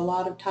saves you a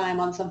lot of time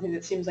on something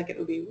that seems like it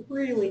would be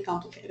really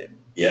complicated.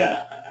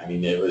 Yeah, I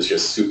mean, it was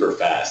just super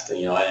fast,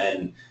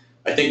 and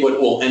I think what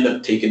will end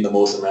up taking the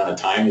most amount of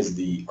time is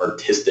the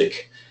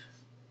artistic,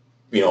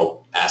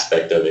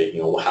 aspect of it.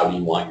 How do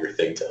you want your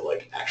thing to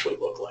actually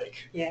look like?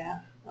 Yeah,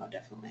 oh,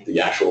 definitely. The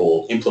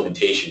actual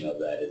implementation of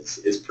that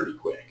is pretty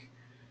quick.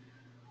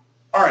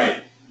 All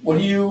right, what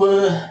do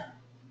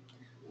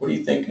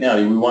you think now?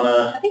 Do we want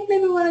I to? think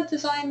maybe we want to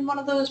design one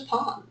of those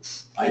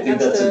ponds. I think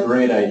that's a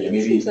great idea. It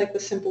Maybe seems like the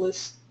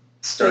simplest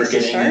start place to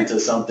getting start. into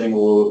something a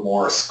little bit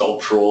more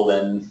sculptural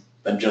than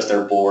just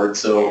our board.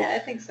 So Yeah, I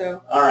think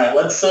so. all right,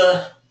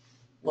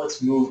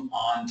 let's move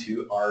on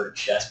to our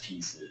chess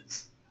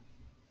pieces.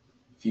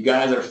 If you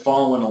guys are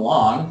following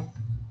along,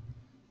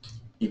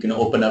 you can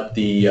open up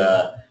the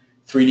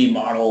 3D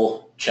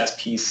model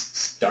chess piece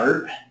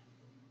start,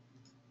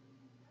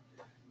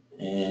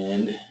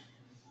 and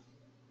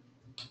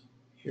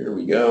here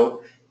we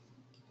go.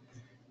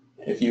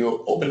 If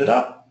you open it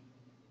up,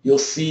 you'll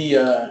see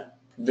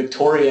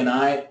Victoria and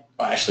I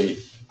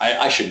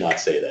should not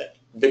say that.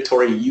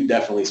 Victoria, you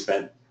definitely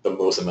spent the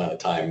most amount of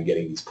time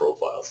getting these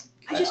profiles.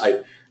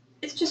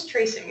 It's just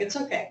tracing. It's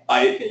okay.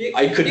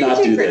 I could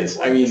not do this.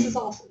 I mean, this is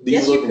awesome.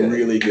 These look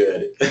really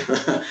good.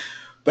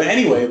 But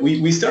anyway,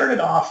 we started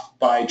off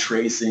by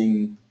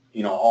tracing,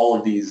 all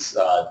of these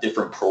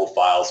different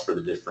profiles for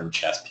the different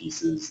chess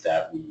pieces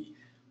that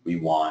we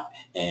want,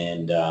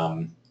 and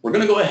we're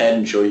going to go ahead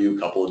and show you a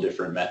couple of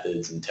different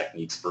methods and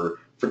techniques for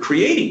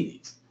creating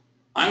these.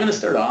 I'm going to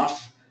start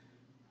off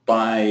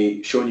by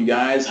showing you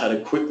guys how to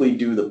quickly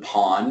do the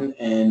pawn,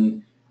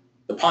 and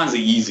the pawn's the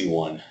easy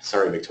one.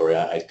 Sorry,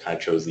 Victoria, I kind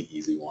of chose the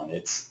easy one.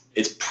 It's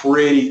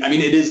pretty, I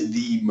mean, it is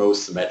the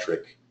most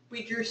symmetric.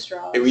 We drew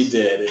straws. We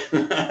did.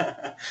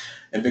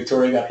 And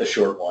Victoria got the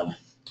short one.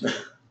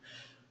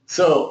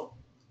 So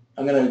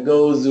I'm going to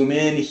go zoom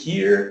in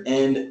here,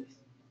 and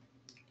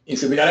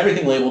so we got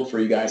everything labeled for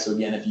you guys. So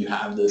again, if you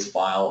have this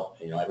file,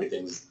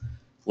 everything's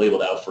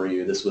labeled out for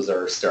you. This was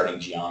our starting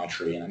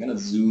geometry, and I'm going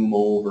to zoom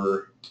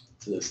over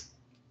to this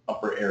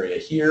upper area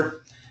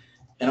here,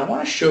 and I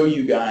want to show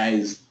you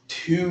guys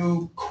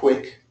two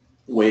quick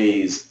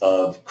ways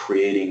of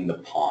creating the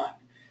pawn.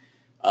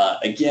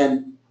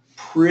 Again,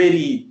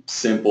 pretty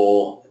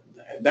simple,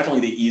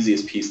 definitely the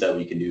easiest piece that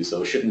we can do,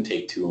 so it shouldn't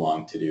take too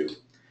long to do.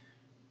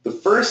 The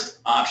first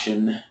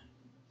option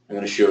I'm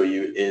going to show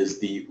you is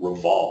the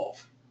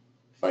revolve.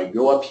 If I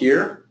go up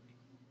here,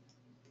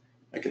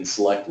 I can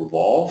select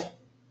revolve,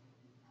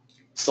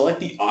 select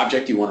the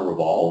object you want to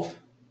revolve,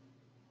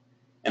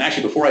 and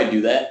actually before I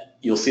do that,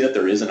 you'll see that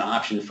there is an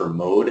option for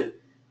mode,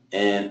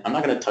 and I'm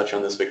not going to touch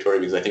on this, Victoria,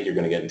 because I think you're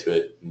going to get into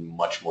it in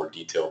much more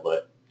detail,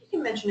 but you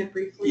can mention it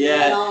briefly,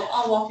 yeah, and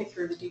I'll walk you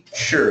through the details.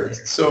 Sure.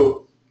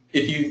 So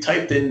if you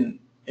typed in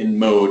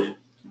mode,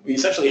 we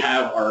essentially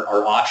have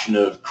our option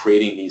of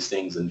creating these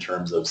things in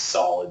terms of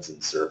solids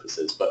and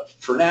surfaces, but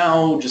for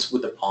now, just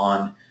with the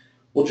pawn,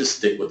 we'll just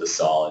stick with the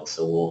solid.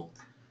 So we'll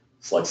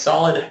select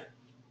solid,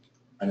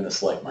 I'm going to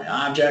select my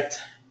object,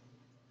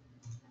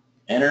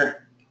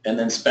 enter, and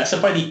then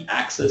specify the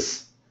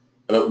axis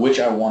about which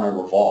I want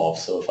to revolve.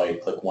 So if I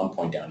click 1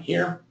 point down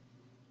here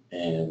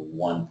and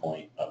 1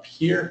 point up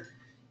here,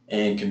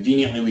 and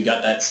conveniently we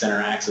got that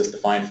center axis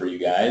defined for you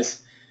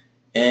guys,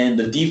 and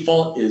the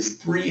default is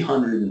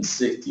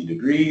 360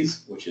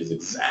 degrees, which is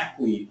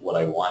exactly what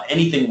I want.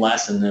 Anything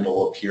less and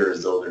it'll appear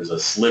as though there's a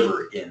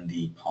sliver in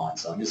the pawn.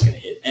 So I'm just going to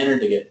hit enter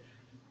to get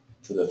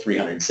to the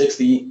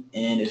 360,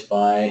 and if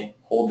I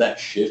hold that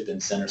shift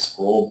and center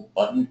scroll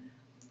button,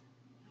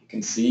 you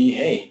can see,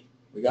 hey,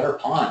 we got our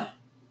pawn.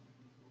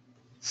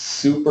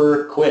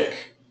 Super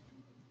quick.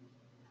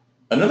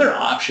 Another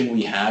option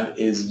we have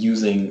is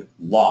using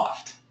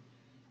loft.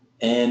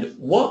 And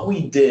what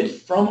we did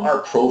from our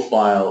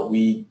profile,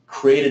 we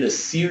created a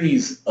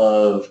series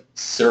of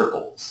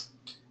circles.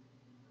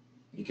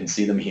 You can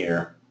see them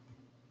here.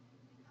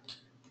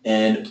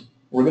 And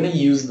we're going to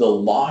use the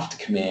loft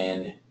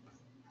command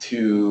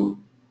to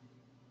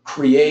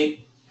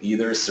create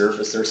either a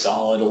surface or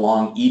solid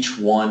along each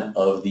one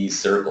of these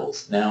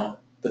circles. Now,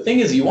 the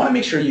thing is, you want to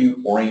make sure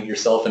you orient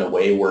yourself in a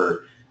way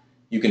where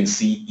you can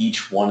see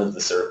each one of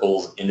the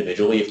circles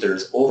individually. If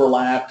there's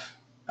overlap,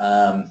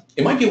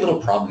 it might be a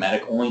little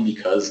problematic only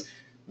because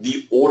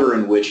the order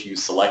in which you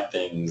select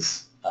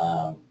things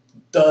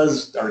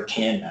does or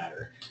can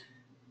matter.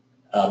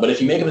 But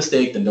if you make a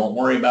mistake, then don't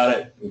worry about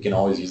it. We can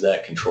always use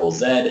that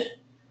Control-Z.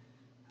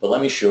 But let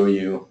me show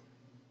you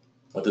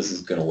what this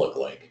is going to look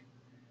like.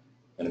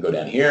 I'm going to go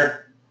down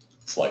here,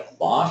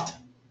 select loft,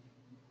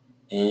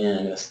 and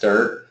I'm going to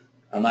start.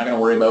 I'm not going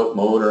to worry about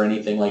mode or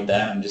anything like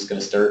that. I'm just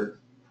going to start,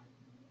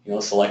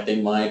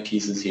 selecting my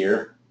pieces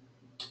here.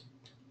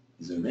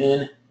 Zoom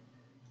in,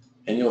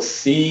 and you'll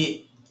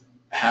see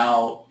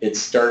how it's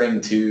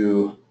starting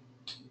to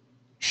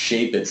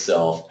shape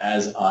itself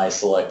as I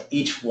select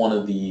each one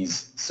of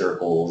these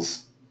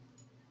circles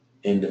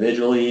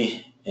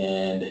individually.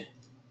 And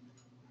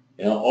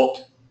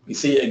you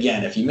see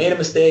again, if you made a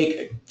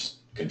mistake,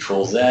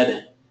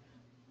 Control-Z,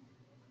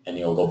 and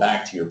you'll go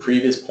back to your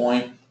previous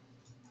point.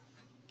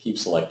 Keep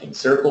selecting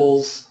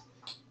circles,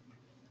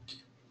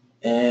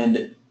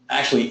 and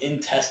actually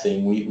in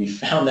testing, we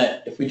found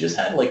that if we just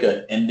had like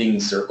an ending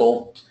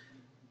circle,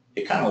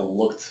 it kind of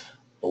looked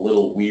a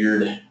little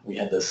weird. We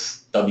had this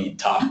stubby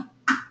top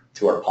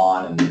to our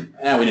pond,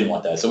 and we didn't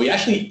want that. So we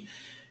actually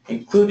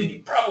included,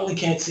 you probably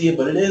can't see it,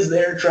 but it is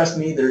there, trust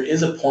me, there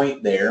is a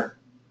point there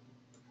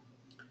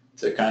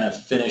to kind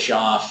of finish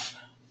off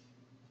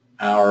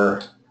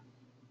our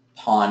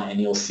pond, and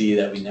you'll see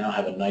that we now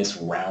have a nice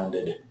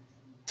rounded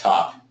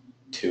top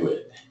to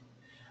it.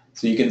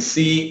 So you can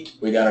see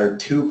we got our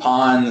two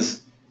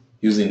ponds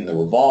using the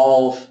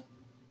revolve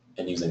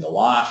and using the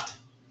loft.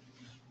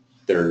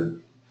 They're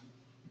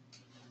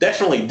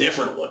definitely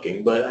different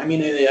looking, but I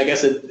mean, I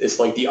guess it's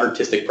like the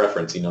artistic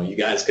preference. You know, you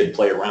guys could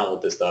play around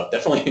with this stuff.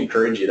 Definitely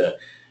encourage you to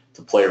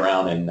play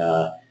around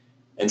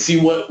and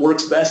see what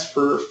works best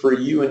for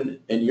you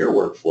and your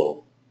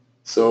workflow.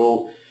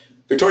 So,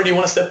 Victoria, do you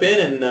want to step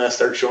in and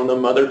start showing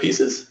them other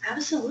pieces?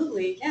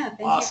 Absolutely, yeah.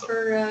 Thank Awesome.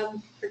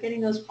 you for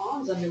getting those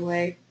ponds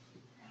underway.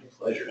 My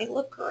pleasure. They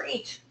look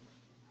great.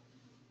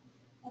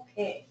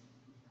 Okay,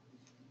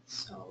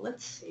 so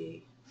let's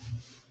see.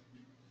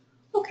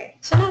 Okay,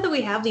 so now that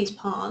we have these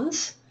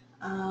ponds,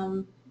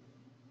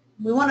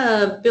 we want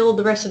to build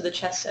the rest of the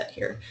chess set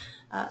here.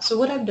 So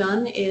what I've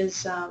done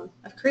is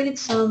I've created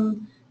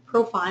some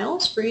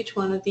profiles for each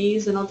one of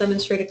these, and I'll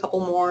demonstrate a couple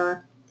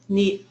more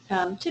neat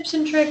tips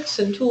and tricks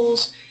and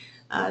tools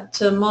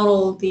to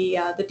model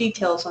the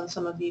details on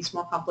some of these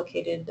more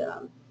complicated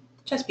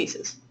chess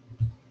pieces.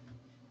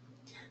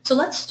 So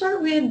let's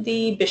start with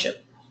the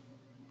bishop.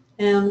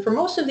 And for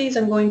most of these,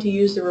 I'm going to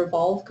use the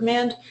revolve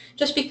command,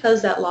 just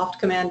because that loft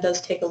command does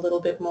take a little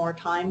bit more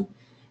time,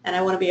 and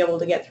I want to be able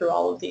to get through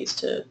all of these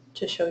to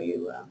show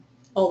you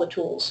all the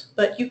tools.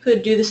 But you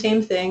could do the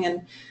same thing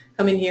and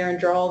come in here and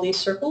draw all these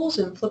circles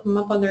and flip them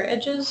up on their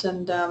edges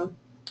and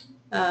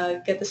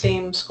get the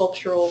same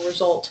sculptural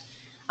result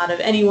out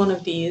of any one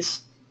of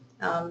these,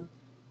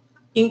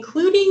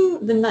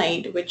 including the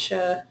knight, which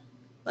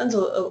lends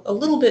a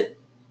little bit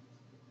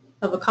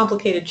of a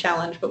complicated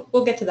challenge, but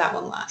we'll get to that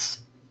one last.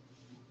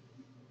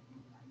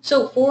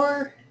 So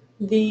for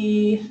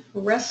the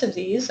rest of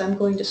these, I'm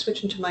going to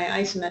switch into my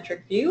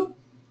isometric view.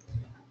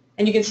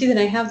 And you can see that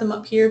I have them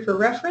up here for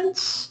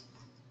reference.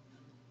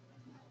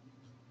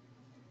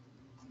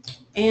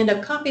 And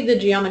I've copied the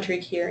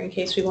geometry here in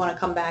case we want to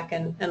come back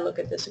and look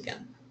at this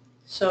again.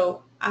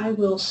 So I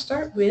will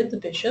start with the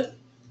bishop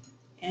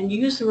and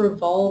use the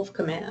revolve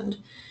command.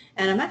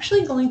 And I'm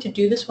actually going to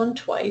do this one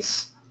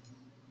twice.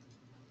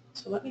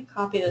 So let me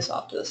copy this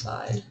off to the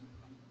side.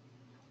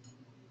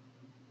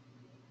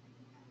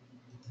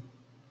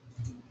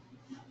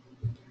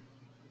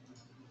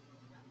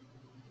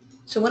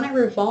 So when I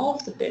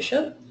revolve the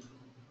bishop,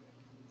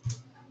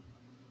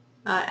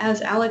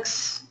 as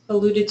Alex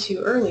alluded to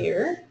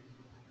earlier,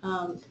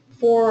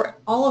 for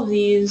all of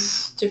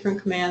these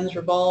different commands,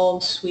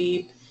 revolve,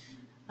 sweep,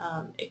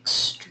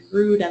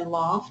 extrude, and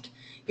loft,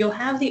 you'll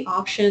have the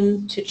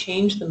option to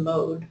change the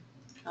mode.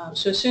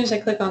 So as soon as I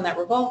click on that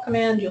revolve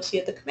command, you'll see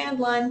at the command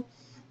line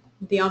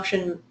the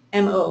option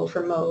MO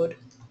for mode,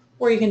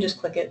 or you can just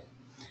click it.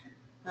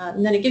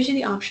 And then it gives you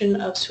the option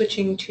of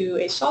switching to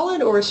a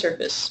solid or a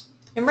surface.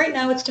 And right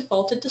now it's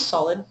defaulted to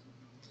solid,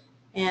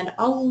 and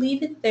I'll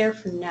leave it there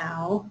for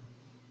now.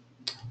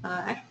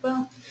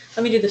 Well,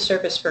 let me do the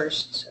surface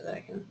first so that I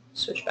can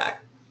switch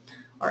back.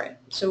 Alright,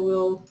 so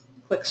we'll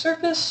click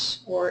surface,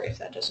 or if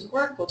that doesn't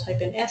work, we'll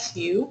type in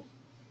SU,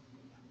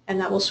 and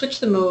that will switch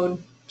the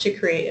mode to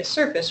create a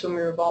surface when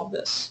we revolve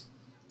this.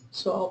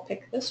 So I'll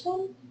pick this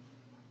one,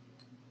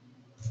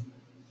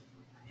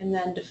 and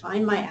then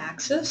define my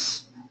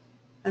axis.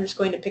 I'm just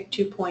going to pick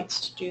 2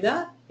 points to do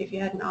that. If you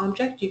had an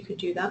object, you could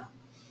do that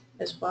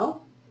as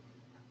well.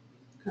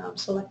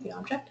 Select the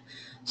object.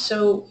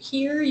 So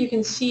here you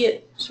can see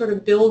it sort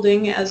of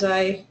building as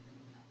I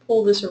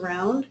pull this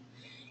around,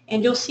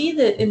 and you'll see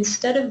that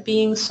instead of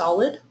being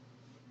solid,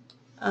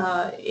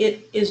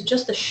 it is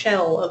just a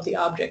shell of the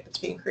object that's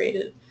being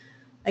created.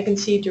 I can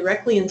see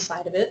directly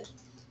inside of it.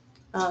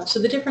 So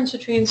the difference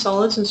between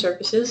solids and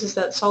surfaces is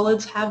that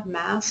solids have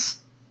mass,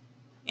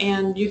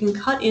 and you can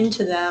cut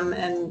into them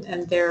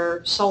and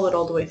they're solid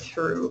all the way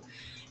through.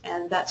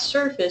 And that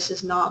surface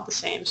is not the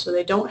same, so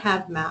they don't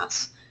have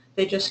mass.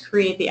 They just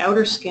create the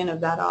outer skin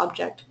of that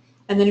object.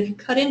 And then if you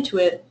cut into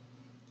it,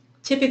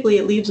 typically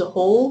it leaves a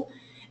hole,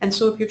 and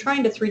so if you're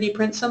trying to 3D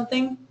print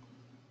something,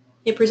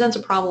 it presents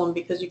a problem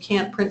because you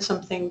can't print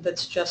something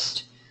that's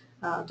just,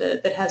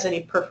 that has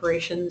any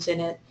perforations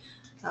in it.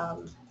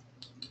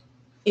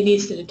 It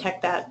needs to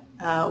detect that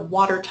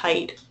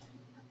watertight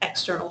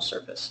external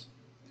surface.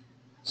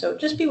 So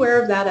just beware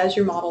of that as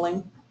you're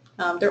modeling.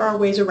 There are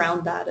ways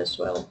around that as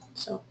well.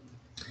 So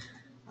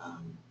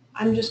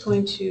I'm just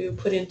going to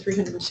put in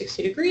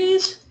 360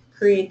 degrees,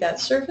 create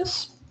that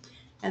surface,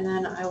 and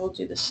then I will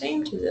do the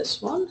same to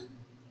this one,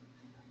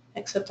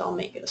 except I'll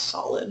make it a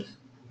solid.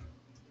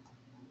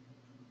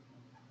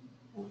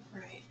 All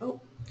right. Oh,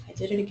 I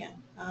did it again.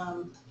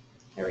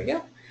 There we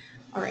go.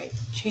 All right,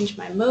 change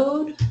my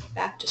mode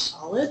back to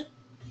solid.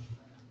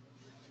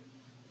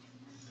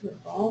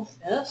 Revolve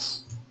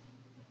this.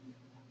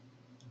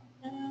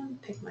 And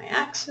pick my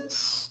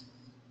axis.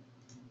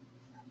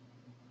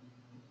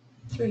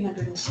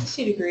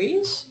 360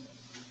 degrees.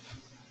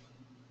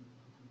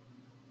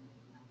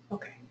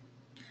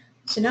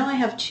 So now I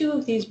have two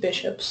of these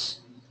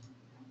bishops.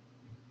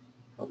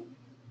 Oh.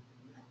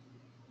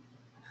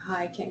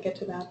 I can't get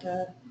to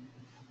that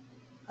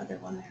other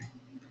one there.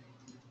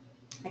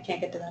 I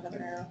can't get to that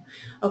other arrow.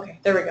 Okay,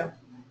 there we go.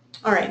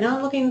 All right, now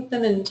I'm looking at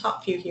them in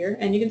top view here,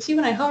 and you can see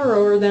when I hover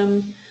over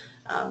them,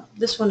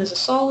 this one is a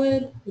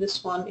solid,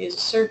 this one is a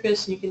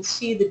surface, and you can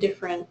see the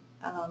different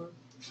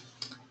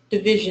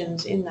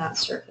divisions in that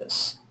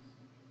surface.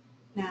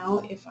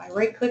 Now, if I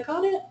right-click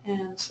on it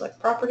and select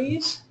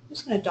Properties, I'm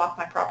just going to dock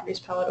my Properties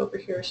palette over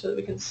here so that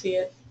we can see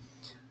it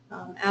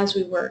as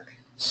we work.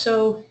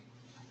 So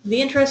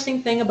the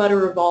interesting thing about a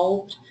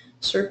revolved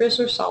surface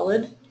or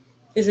solid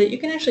is that you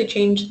can actually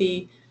change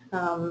the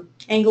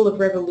angle of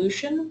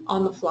revolution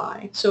on the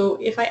fly. So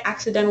if I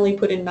accidentally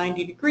put in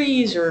 90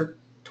 degrees or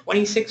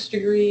 26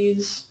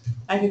 degrees,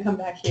 I can come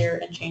back here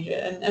and change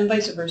it, and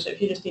vice versa.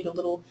 If you just need a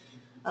little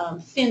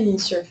thin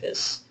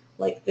surface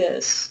like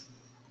this,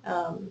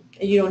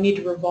 you don't need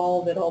to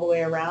revolve it all the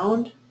way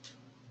around,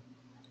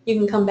 you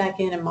can come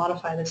back in and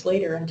modify this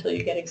later until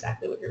you get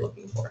exactly what you're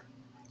looking for.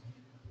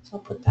 So I'll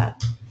put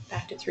that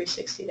back to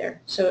 360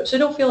 there. So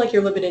don't feel like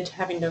you're limited to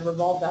having to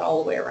revolve that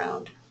all the way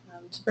around.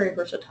 It's a very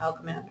versatile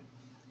command.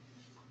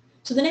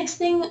 So the next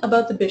thing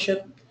about the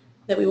bishop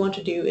that we want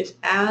to do is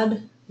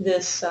add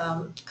this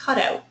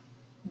cutout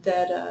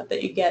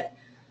that you get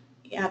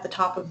at the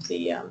top of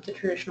the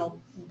traditional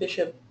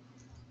bishop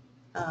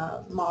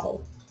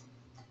model.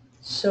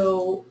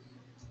 So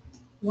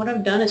what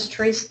I've done is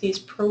trace these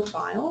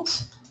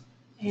profiles,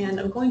 and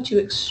I'm going to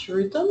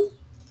extrude them.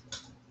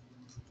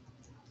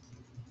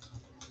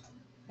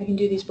 I can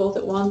do these both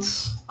at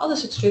once. I'll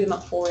just extrude them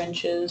up 4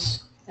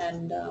 inches,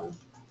 and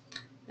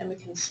then we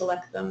can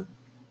select them.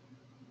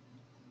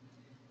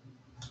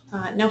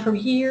 Now from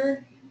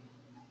here,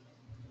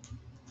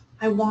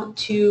 I want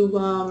to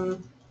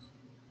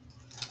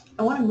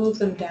move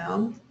them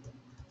down.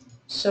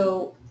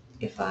 So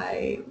if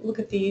I look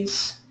at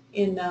these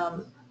in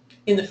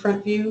the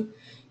front view,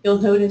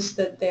 you'll notice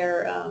that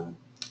they're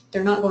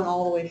not going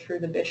all the way through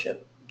the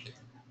bishop.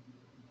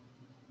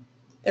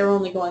 They're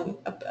only going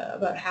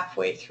about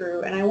halfway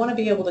through, and I want to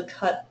be able to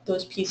cut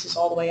those pieces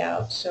all the way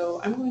out.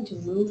 So I'm going to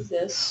move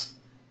this,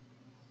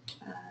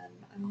 and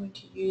I'm going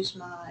to use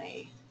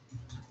my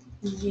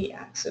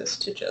Z-axis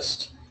to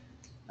just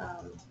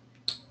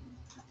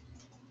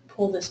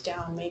pull this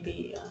down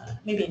maybe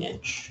an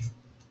inch.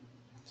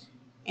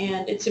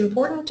 And it's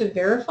important to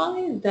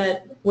verify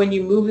that when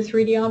you move a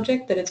 3D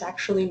object that it's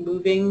actually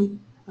moving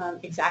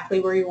exactly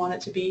where you want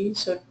it to be.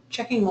 So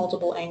checking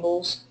multiple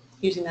angles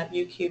using that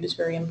view cube is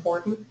very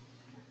important.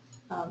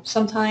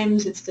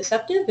 Sometimes it's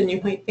deceptive, and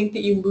you might think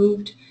that you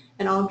moved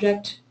an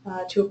object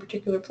to a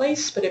particular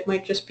place, but it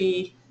might just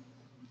be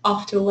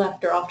off to the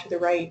left or off to the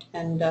right,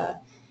 and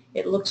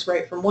it looks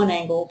right from one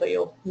angle, but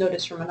you'll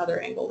notice from another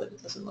angle that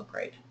it doesn't look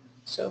right.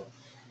 So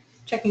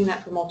checking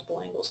that for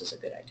multiple angles is a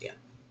good idea.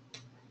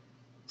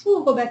 So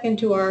we'll go back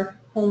into our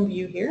home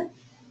view here.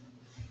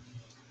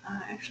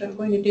 Actually, I'm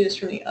going to do this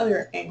from the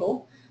other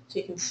angle so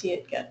you can see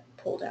it get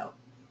pulled out.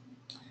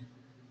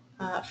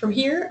 From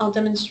here, I'll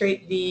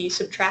demonstrate the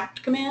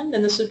subtract command,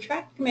 and the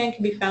subtract command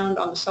can be found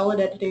on the solid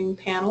editing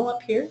panel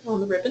up here on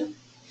the ribbon.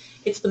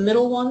 It's the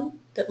middle one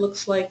that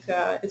looks like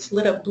it's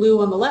lit up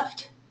blue on the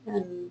left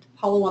and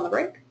hollow on the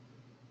right.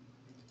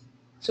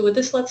 So what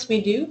this lets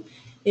me do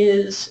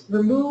is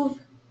remove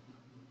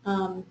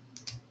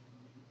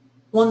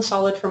one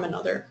solid from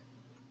another.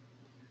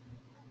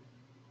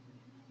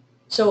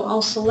 So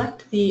I'll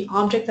select the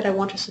object that I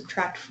want to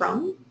subtract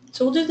from.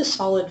 So we'll do the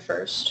solid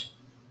first.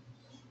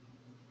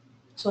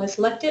 So I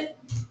select it,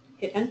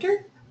 hit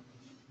enter,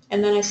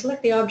 and then I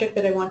select the object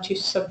that I want to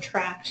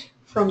subtract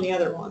from the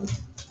other one.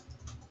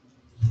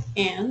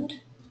 And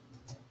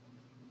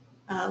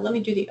let me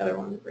do the other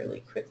one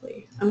really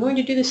quickly. I'm going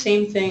to do the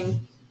same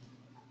thing.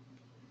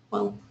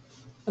 Well,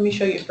 let me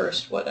show you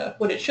first what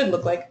it should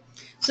look like.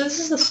 So this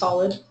is the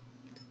solid.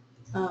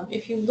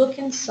 If you look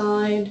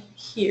inside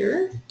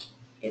here,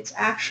 it's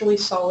actually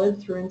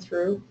solid through and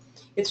through.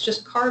 It's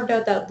just carved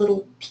out that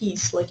little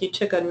piece like you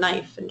took a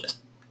knife and just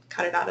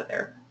cut it out of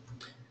there.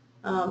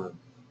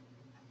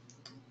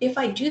 If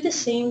I do the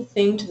same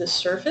thing to the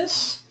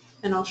surface,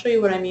 and I'll show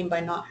you what I mean by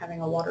not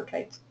having a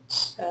watertight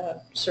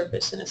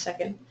surface in a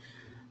second.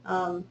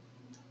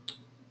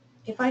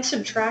 If I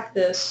subtract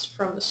this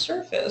from the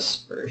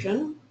surface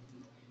version,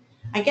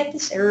 I get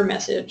this error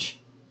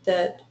message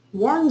that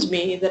warns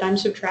me that I'm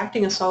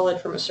subtracting a solid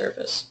from a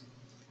surface.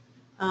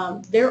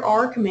 There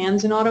are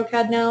commands in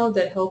AutoCAD now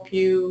that help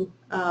you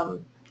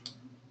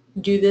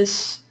do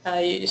this.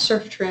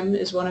 Surf trim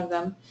is one of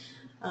them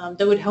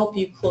that would help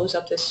you close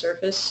up this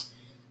surface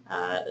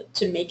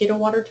to make it a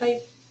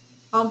watertight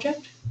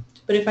object.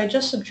 But if I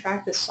just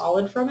subtract this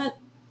solid from it,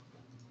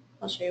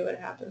 I'll show you what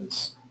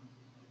happens.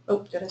 Oh,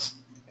 did I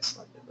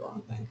selected the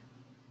wrong thing?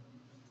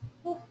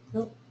 Oh,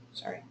 no,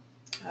 sorry.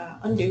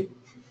 Undo.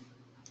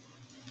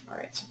 All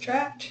right,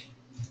 subtract.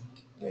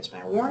 There's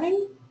my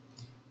warning.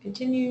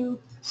 Continue,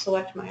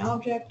 select my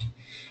object,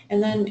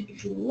 and then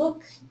if you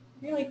look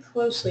really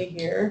closely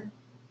here,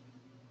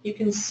 you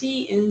can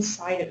see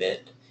inside of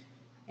it.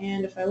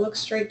 And if I look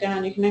straight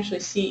down, you can actually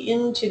see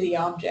into the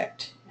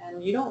object.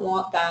 And you don't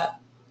want that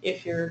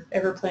if you're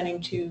ever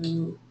planning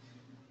to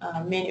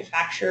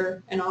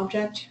manufacture an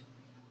object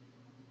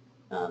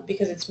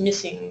because it's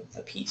missing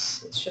a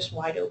piece. It's just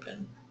wide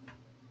open.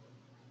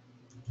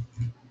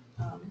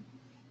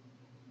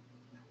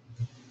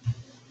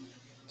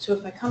 So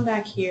if I come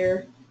back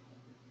here,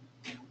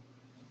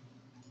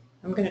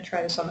 I'm going to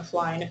try this on the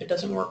fly, and if it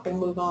doesn't work, we'll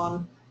move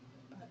on.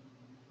 But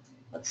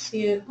let's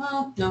see it.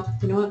 Well, no,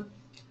 you know what?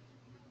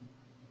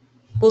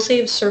 We'll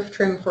save surf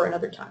trim for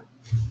another time.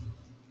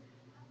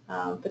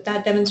 But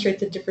that demonstrates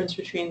the difference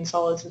between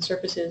solids and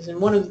surfaces, and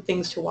one of the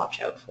things to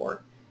watch out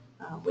for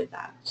with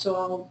that. So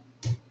I'll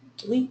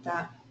delete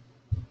that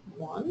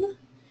one,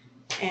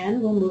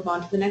 and we'll move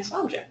on to the next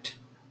object.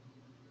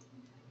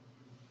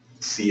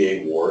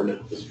 CA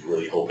Ward was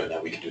really hoping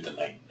that we could do the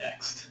night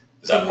next.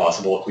 Is that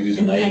possible if we do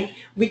the night?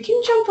 We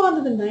can jump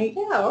onto the night,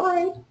 yeah, all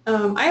right.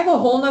 I have a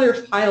whole other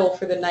file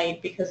for the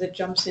night because it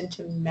jumps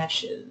into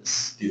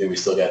meshes. Do you think we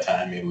still got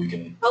time? Maybe we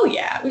can... Oh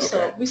yeah, we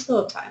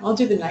still have time. I'll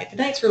do the night. The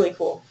night's really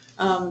cool.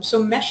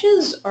 So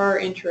meshes are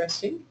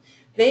interesting.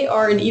 They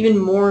are an even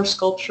more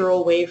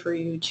sculptural way for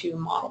you to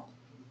model.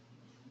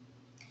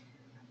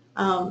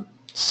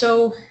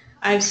 So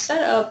I've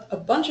set up a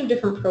bunch of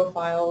different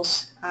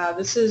profiles.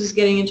 This is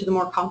getting into the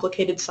more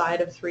complicated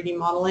side of 3D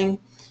modeling,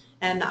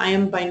 and I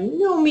am by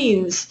no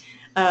means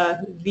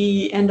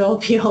the end-all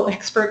be-all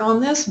expert on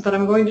this, but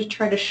I'm going to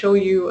try to show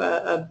you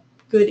a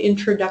good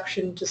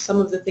introduction to some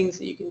of the things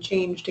that you can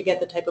change to get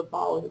the type of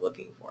model you're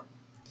looking for.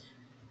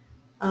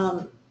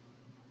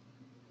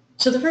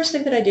 So the first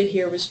thing that I did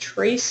here was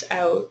trace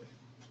out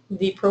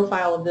the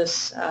profile of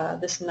this,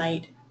 this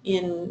knight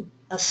in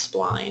a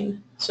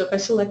spline. So if I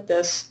select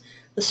this,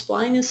 the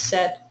spline is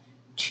set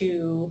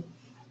to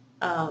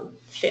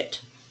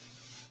fit.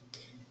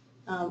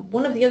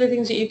 One of the other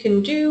things that you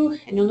can do,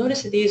 and you'll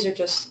notice that these are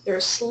just, there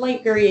are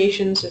slight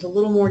variations. There's a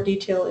little more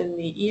detail in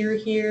the ear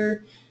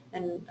here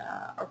and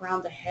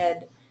around the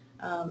head.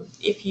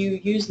 If you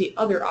use the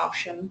other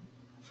option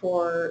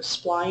for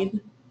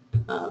spline,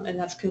 and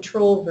that's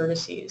control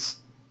vertices.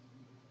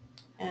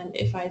 And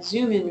if I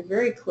zoom in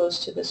very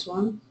close to this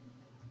one,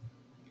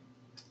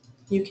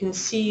 you can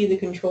see the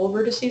control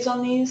vertices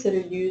on these that are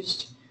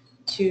used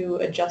to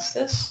adjust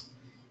this.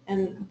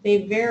 And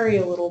they vary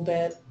a little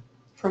bit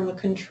from the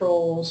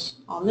controls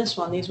on this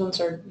one. These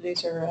are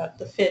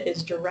the fit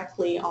is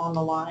directly on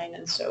the line,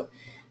 and so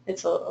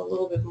it's a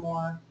little bit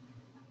more,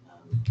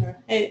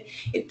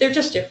 they're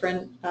just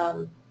different.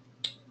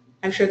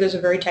 I'm sure there's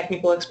a very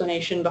technical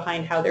explanation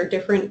behind how they're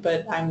different,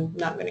 but I'm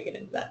not going to get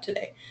into that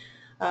today.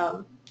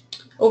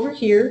 Over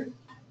here,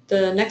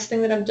 the next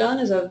thing that I've done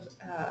is I've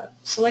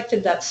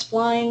selected that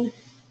spline,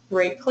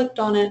 right-clicked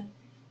on it,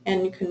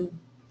 and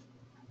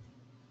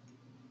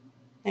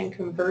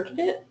converted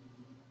it.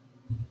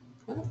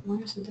 Oh, why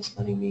isn't this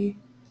letting me?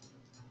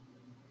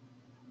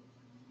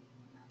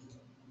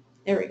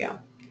 There we go.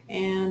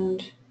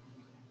 And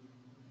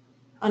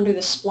under the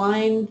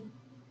spline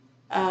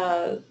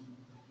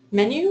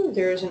menu,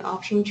 there's an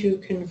option to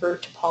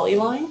convert to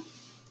polyline.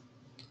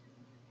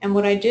 And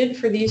what I did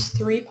for these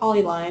 3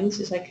 polylines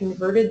is I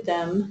converted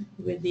them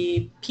with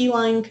the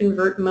P-line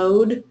convert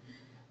mode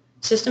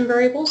system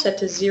variable set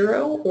to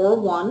 0 or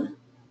 1,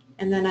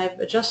 and then I've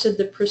adjusted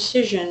the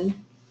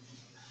precision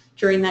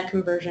during that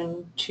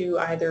conversion to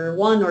either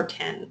 1 or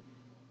 10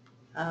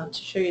 to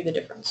show you the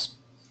difference.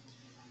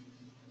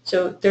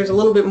 So there's a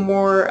little bit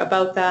more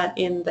about that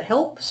in the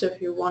help, so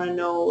if you want to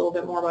know a little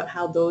bit more about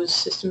how those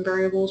system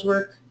variables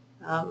work,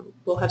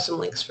 we'll have some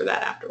links for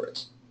that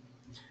afterwards.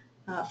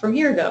 From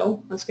here,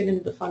 though, let's get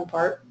into the fun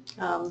part.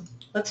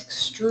 Let's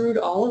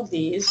extrude all of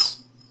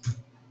these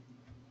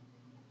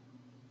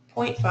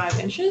 0.5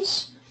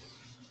 inches,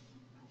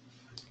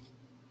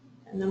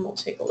 and then we'll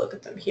take a look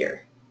at them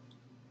here.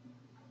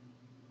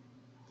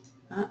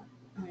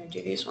 I'm going to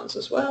do these ones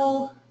as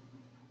well.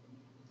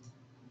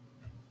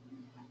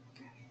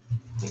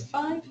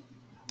 0.5.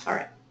 All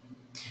right.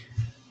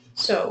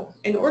 So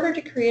in order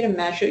to create a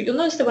mesh, you'll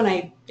notice that when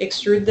I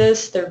extrude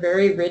this, they're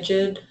very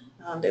rigid.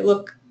 They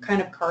look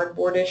kind of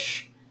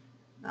cardboardish.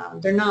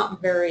 They're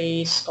not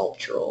very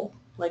sculptural,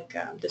 like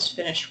this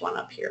finished one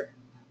up here.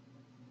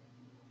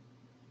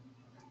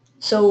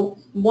 So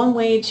one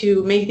way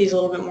to make these a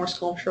little bit more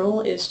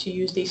sculptural is to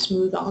use the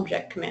smooth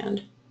object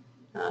command.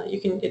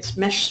 It's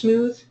mesh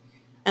smooth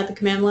at the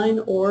command line,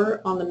 or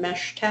on the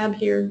mesh tab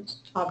here,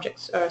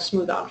 objects,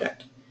 smooth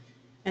object.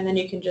 And then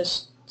you can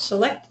just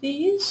select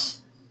these,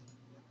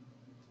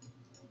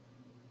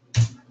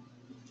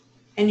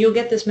 and you'll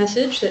get this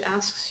message that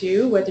asks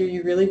you whether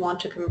you really want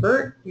to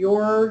convert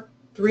your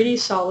 3D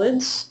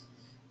solids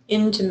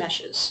into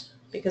meshes,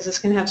 because this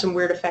can have some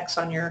weird effects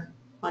on your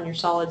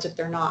solids if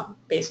they're not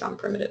based on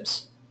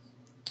primitives.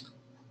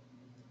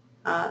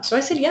 So I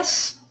said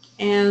yes,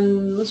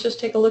 and let's just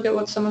take a look at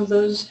what some of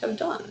those have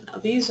done. Now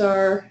these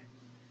are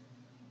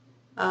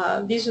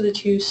the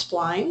 2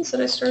 splines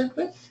that I started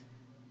with,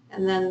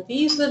 And then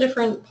these are the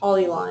different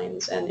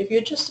polylines, and if you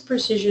adjust the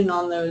precision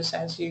on those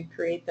as you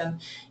create them,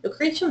 you'll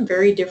create some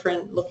very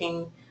different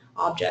looking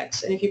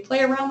objects. And if you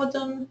play around with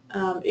them,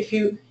 if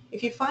you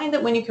find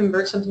that when you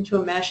convert something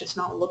to a mesh it's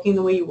not looking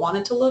the way you want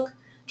it to look,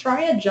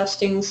 try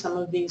adjusting some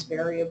of these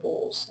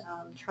variables.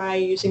 Try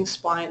using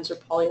splines or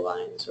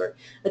polylines or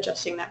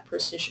adjusting that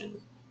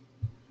precision.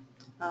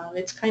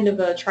 It's kind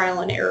of a trial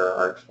and error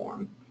art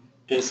form.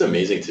 And it's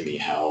amazing to me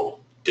how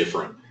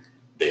different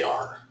they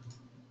are,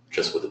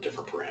 just with the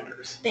different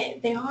parameters.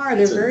 They are.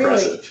 It's They're very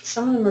impressive. like,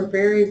 some of them are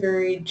very,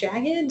 very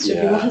jagged. So if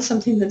you Yeah. want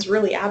something that's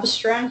really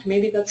abstract,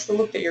 maybe that's the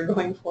look that you're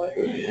going for.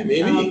 Yeah,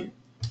 maybe.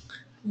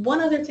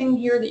 One other thing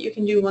here that you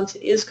can do once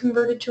it is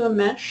converted to a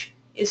mesh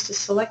is to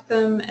select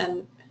them,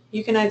 and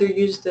you can either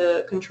use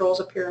the controls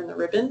up here in the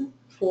ribbon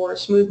for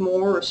smooth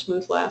more or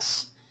smooth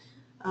less,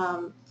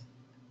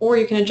 or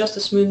you can adjust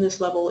the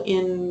smoothness level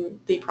in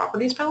the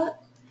properties palette.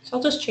 So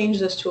I'll just change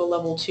this to a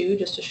level 2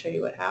 just to show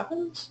you what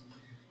happens,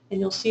 and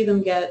you'll see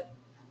them get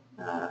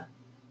a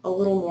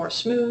little more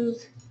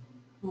smooth.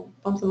 I'll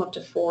bump them up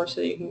to 4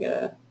 so that you can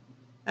get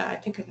I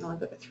think I can only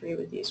go to 3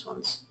 with these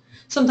ones.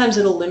 Sometimes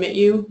it'll limit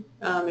you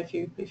if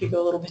you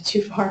go a little bit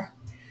too far.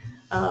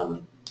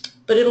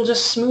 But it'll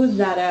just smooth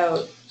that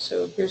out.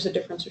 So here's the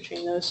difference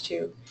between those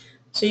two.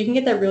 So you can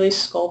get that really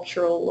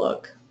sculptural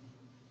look.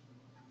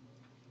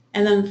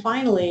 And then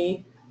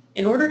finally,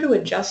 in order to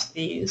adjust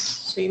these,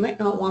 so you might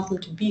not want them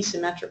to be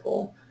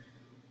symmetrical,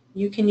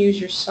 you can use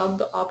your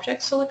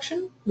sub-object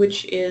selection,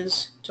 which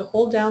is to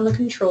hold down the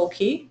control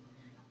key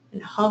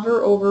and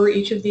hover over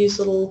each of these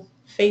little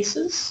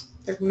faces.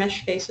 They're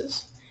mesh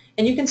faces.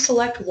 And you can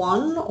select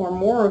one or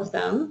more of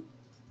them.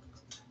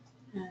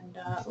 And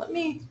let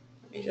me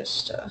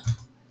just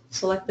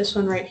select this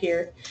one right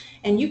here.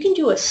 And you can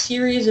do a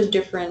series of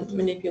different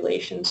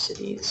manipulations to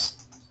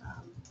these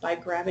by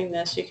grabbing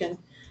this. You can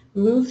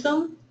move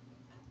them,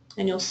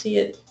 and you'll see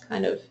it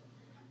kind of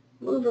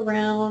move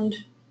around.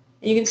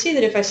 And you can see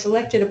that if I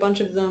selected a bunch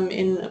of them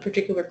in a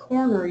particular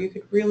corner, you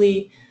could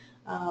really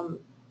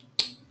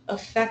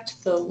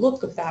affect the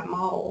look of that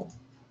model.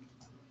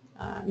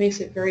 It makes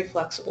it very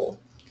flexible.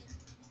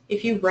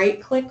 If you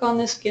right-click on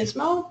this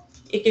gizmo,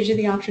 it gives you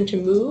the option to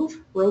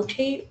move,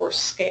 rotate, or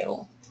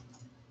scale.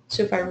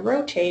 So if I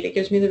rotate, it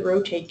gives me the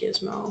rotate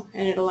gizmo,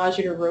 and it allows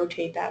you to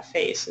rotate that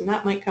face. And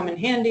that might come in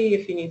handy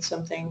if you need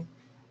something,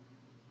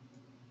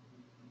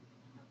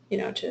 you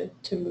know, to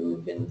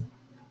move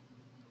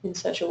in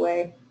such a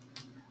way.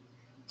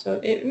 So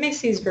it makes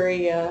these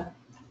very,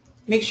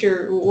 makes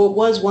your what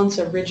was once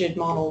a rigid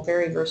model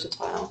very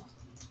versatile.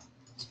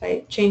 So if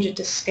I change it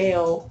to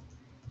scale,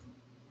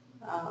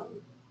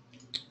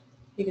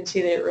 you can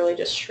see that it really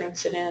just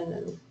shrinks it in,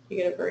 and you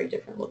get a very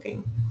different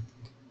looking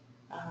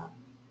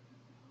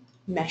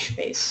mesh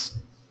face.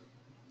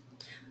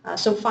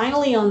 So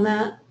finally on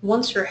that,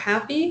 once you're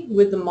happy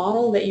with the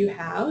model that you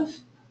have,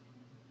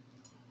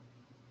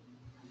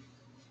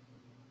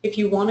 if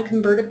you want to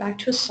convert it back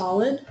to a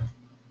solid,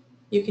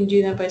 you can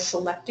do that by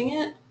selecting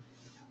it,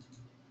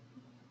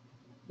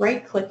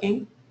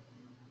 right-clicking,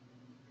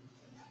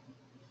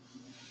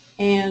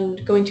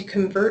 and going to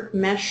convert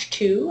mesh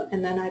to,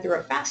 and then either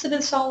a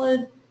faceted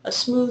solid, a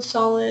smooth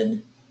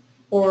solid,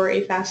 or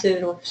a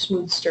faceted or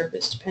smooth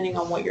surface, depending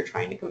on what you're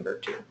trying to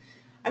convert to.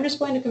 I'm just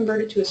going to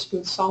convert it to a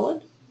smooth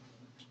solid,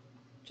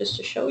 just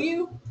to show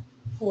you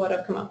what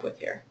I've come up with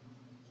here.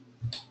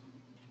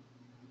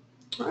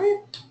 All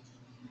right.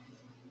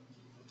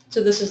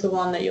 So this is the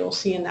one that you'll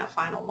see in that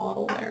final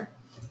model there.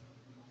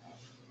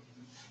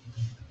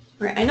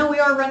 All right, I know we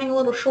are running a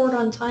little short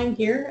on time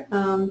here.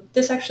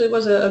 This actually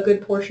was a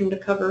good portion to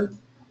cover.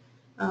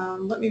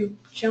 Let me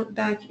jump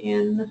back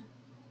in,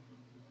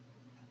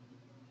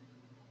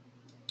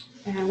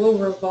 and we'll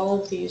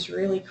revolve these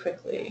really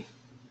quickly.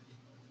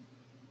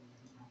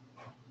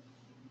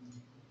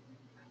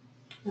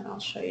 And I'll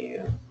show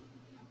you.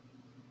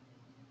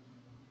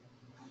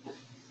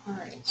 All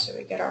right, so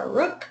we get our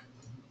rook.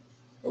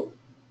 Oh.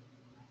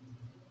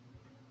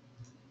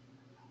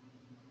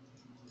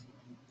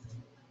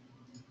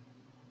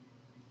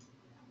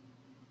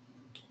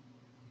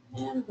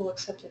 And we'll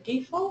accept a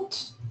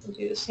default. We'll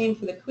do the same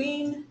for the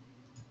queen.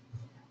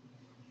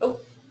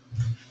 Oh,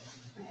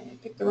 I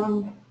picked the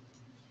wrong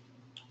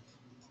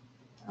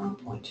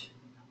point.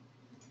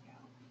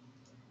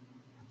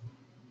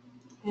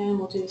 And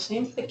we'll do the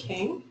same for the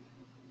king.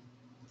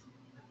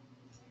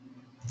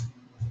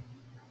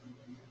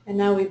 And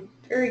now we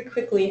very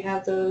quickly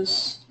have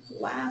those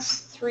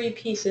last 3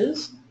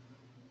 pieces.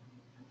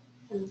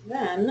 And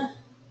then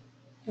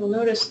you'll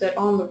notice that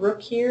on the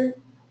rook here,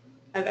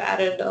 I've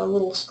added a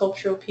little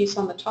sculptural piece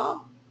on the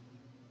top.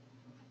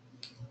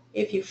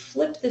 If you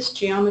flip this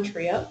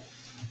geometry up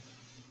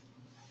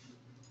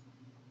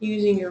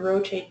using your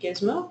rotate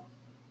gizmo,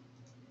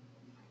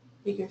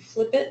 you can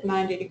flip it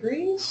 90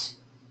 degrees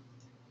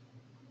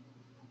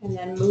and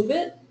then move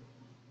it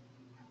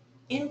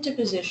into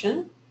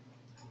position,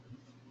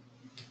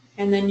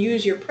 and then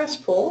use your press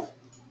pull.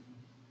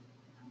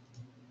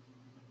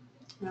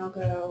 And I'll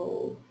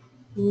go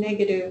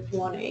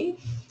 -1/8.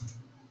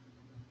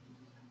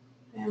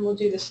 And we'll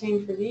do the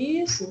same for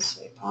these and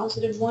say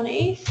positive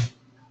 1/8.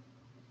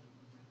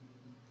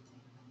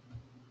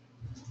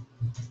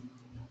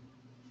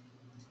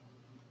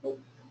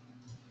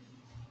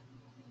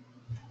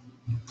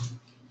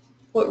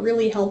 What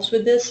really helps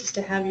with this is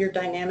to have your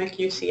dynamic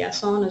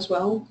UCS on as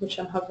well, which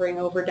I'm hovering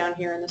over down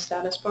here in the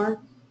status bar.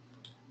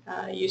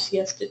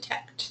 UCS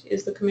detect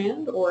is the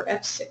command, or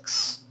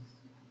F6.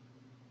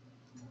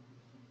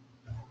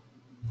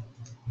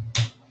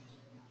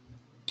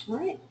 All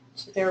right,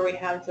 so there we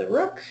have the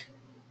rook.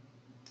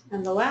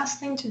 And the last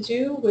thing to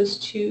do was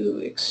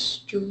to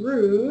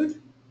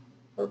extrude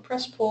or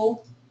press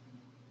pull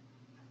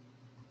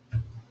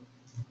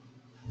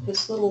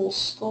this little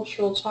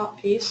sculptural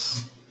top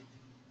piece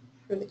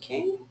for the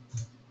king.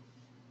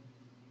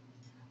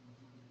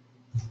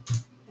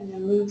 And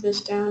then move this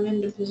down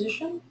into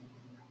position.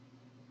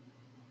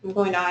 I'm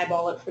going to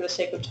eyeball it for the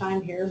sake of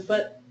time here,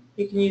 but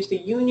you can use the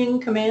union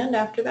command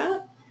after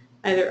that,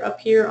 either up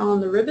here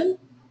on the ribbon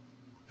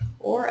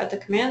or at the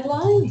command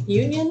line,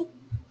 union,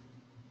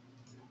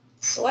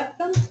 select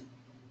them,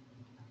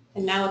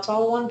 and now it's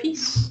all one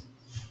piece.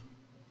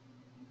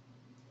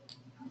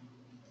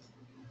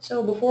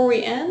 So before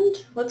we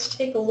end, let's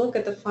take a look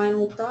at the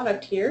final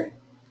product here.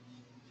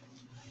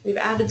 We've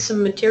added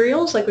some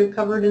materials like we've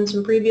covered in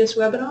some previous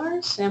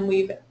webinars, and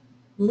we've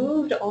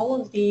moved all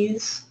of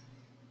these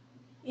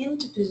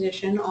into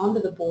position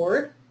onto the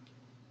board.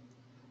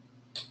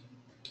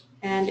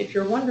 And if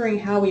you're wondering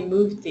how we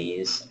moved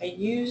these, I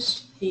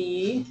used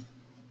the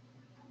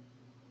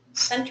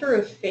center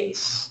of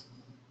face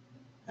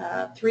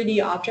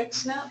 3D object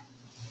snap.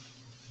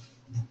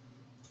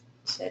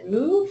 Said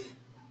move,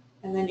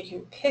 and then you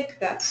can pick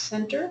that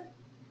center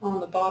on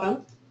the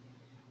bottom.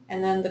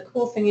 And then the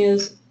cool thing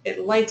is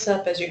it lights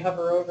up as you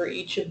hover over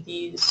each of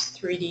these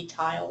 3D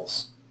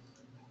tiles.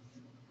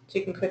 So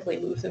you can quickly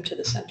move them to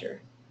the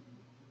center.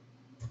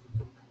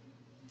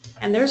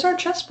 And there's our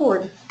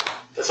chessboard.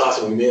 That's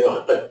awesome. We made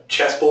a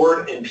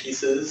chessboard in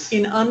pieces.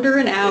 In under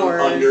an hour.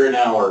 In under an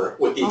hour,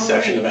 with the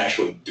exception of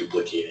actually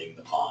duplicating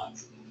the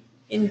pawns.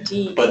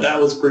 Indeed. But that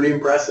was pretty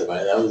impressive.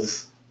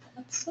 That's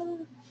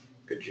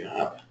good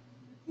job. I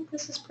think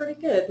this is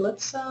pretty good.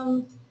 Let's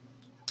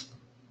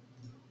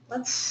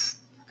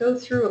go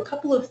through a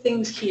couple of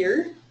things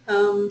here.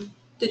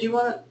 Did you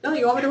want to? No,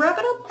 you want me to wrap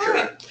it up?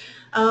 Sure.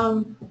 All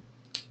right.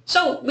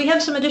 So we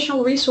have some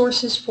additional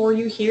resources for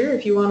you here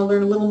if you want to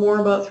learn a little more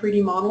about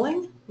 3D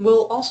modeling.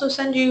 We'll also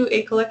send you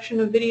a collection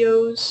of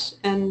videos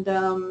and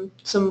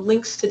some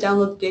links to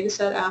download the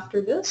dataset after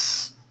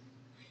this.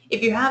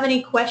 If you have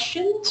any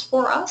questions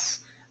for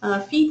us,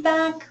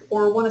 feedback,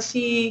 or want to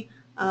see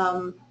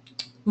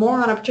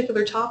more on a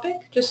particular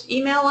topic, just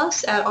email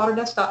us at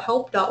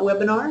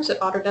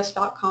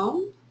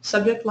autodesk.help.webinars@autodesk.com.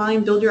 Subject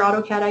line, build your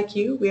AutoCAD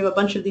IQ. We have a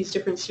bunch of these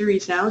different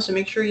series now, so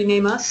make sure you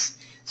name us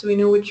so we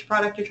know which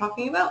product you're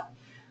talking about.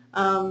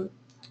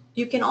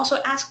 You can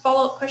also ask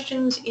follow-up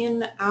questions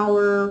in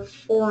our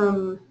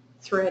forum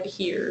thread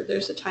here.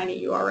 There's a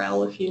tiny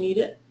URL if you need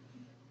it.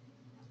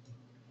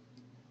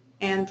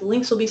 And the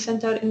links will be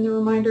sent out in the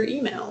reminder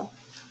email.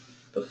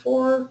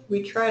 Before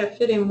we try to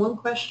fit in one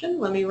question,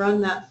 let me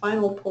run that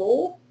final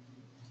poll.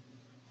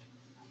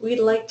 We'd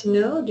like to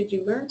know, did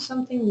you learn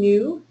something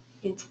new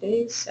in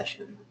today's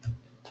session?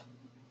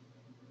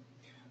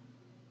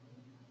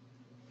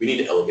 We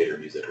need elevator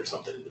music or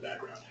something in the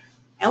background.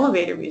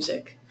 Elevator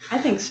music? I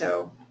think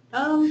so.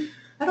 I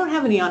don't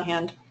have any on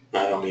hand.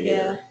 I don't need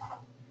either.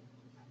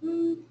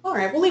 All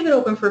right, we'll leave it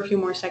open for a few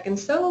more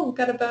seconds though. We've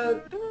got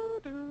about...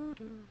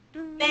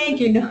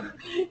 Thank you,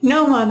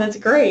 Noman, that's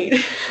great.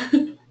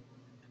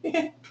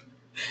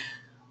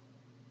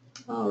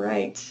 All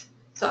right,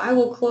 so I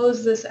will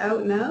close this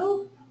out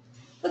now.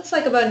 Looks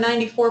like about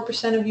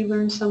 94% of you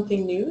learned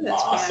something new.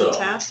 That's awesome.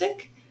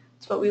 Fantastic.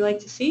 That's what we like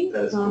to see.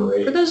 That's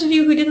great. For those of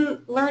you who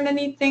didn't learn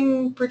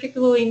anything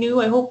particularly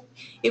new, I hope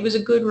it was a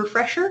good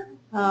refresher.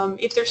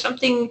 If there's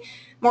something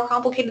more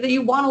complicated that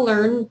you want to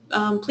learn,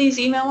 please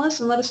email us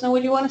and let us know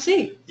what you want to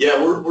see.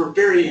 Yeah, we're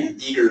very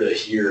eager to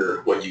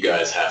hear what you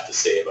guys have to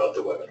say about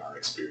the webinar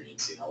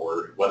experience,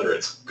 or whether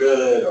it's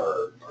good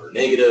or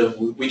negative.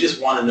 We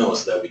just want to know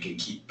so that we can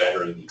keep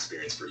bettering the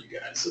experience for you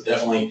guys. So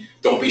definitely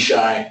don't be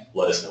shy.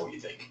 Let us know what you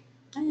think.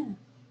 Yeah.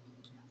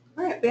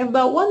 All right, we have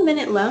about 1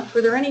 minute left.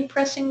 Were there any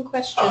pressing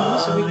questions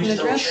that we can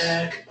address?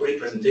 Check. Great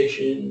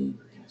presentation.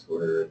 Nice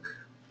work.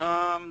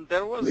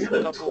 There was a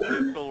couple of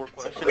people were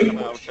questioning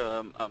about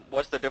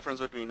what's the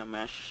difference between a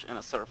mesh and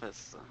a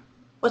surface.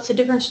 What's the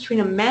difference between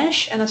a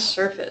mesh and a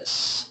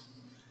surface?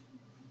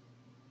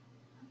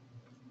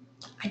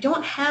 I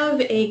don't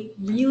have a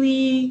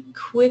really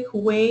quick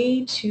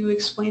way to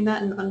explain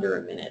that in under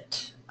a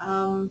minute.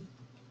 I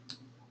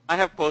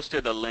have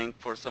posted a link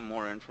for some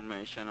more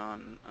information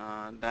on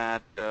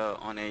that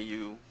on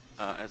AU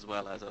as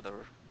well as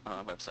other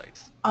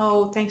websites.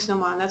 Oh, thanks,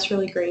 Noman. That's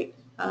really great.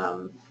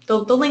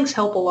 The links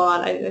help a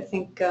lot. I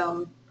think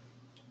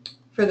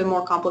for the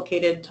more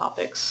complicated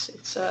topics,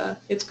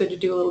 it's good to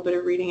do a little bit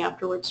of reading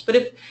afterwards. But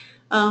if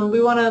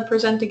we want to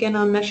present again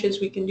on meshes,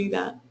 we can do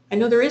that. I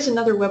know there is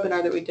another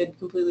webinar that we did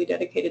completely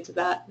dedicated to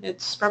that.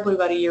 It's probably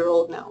about a year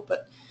old now,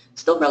 but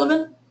still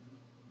relevant.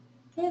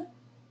 Yeah.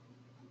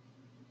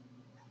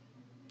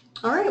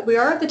 All right, we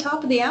are at the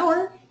top of the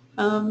hour.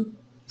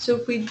 So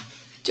if we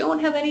don't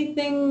have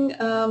anything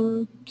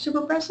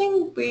super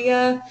pressing, we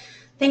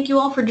thank you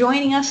all for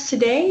joining us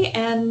today,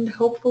 and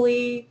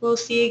hopefully we'll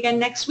see you again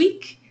next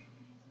week.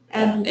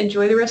 And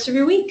enjoy the rest of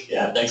your week.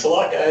 Yeah, thanks a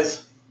lot,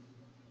 guys.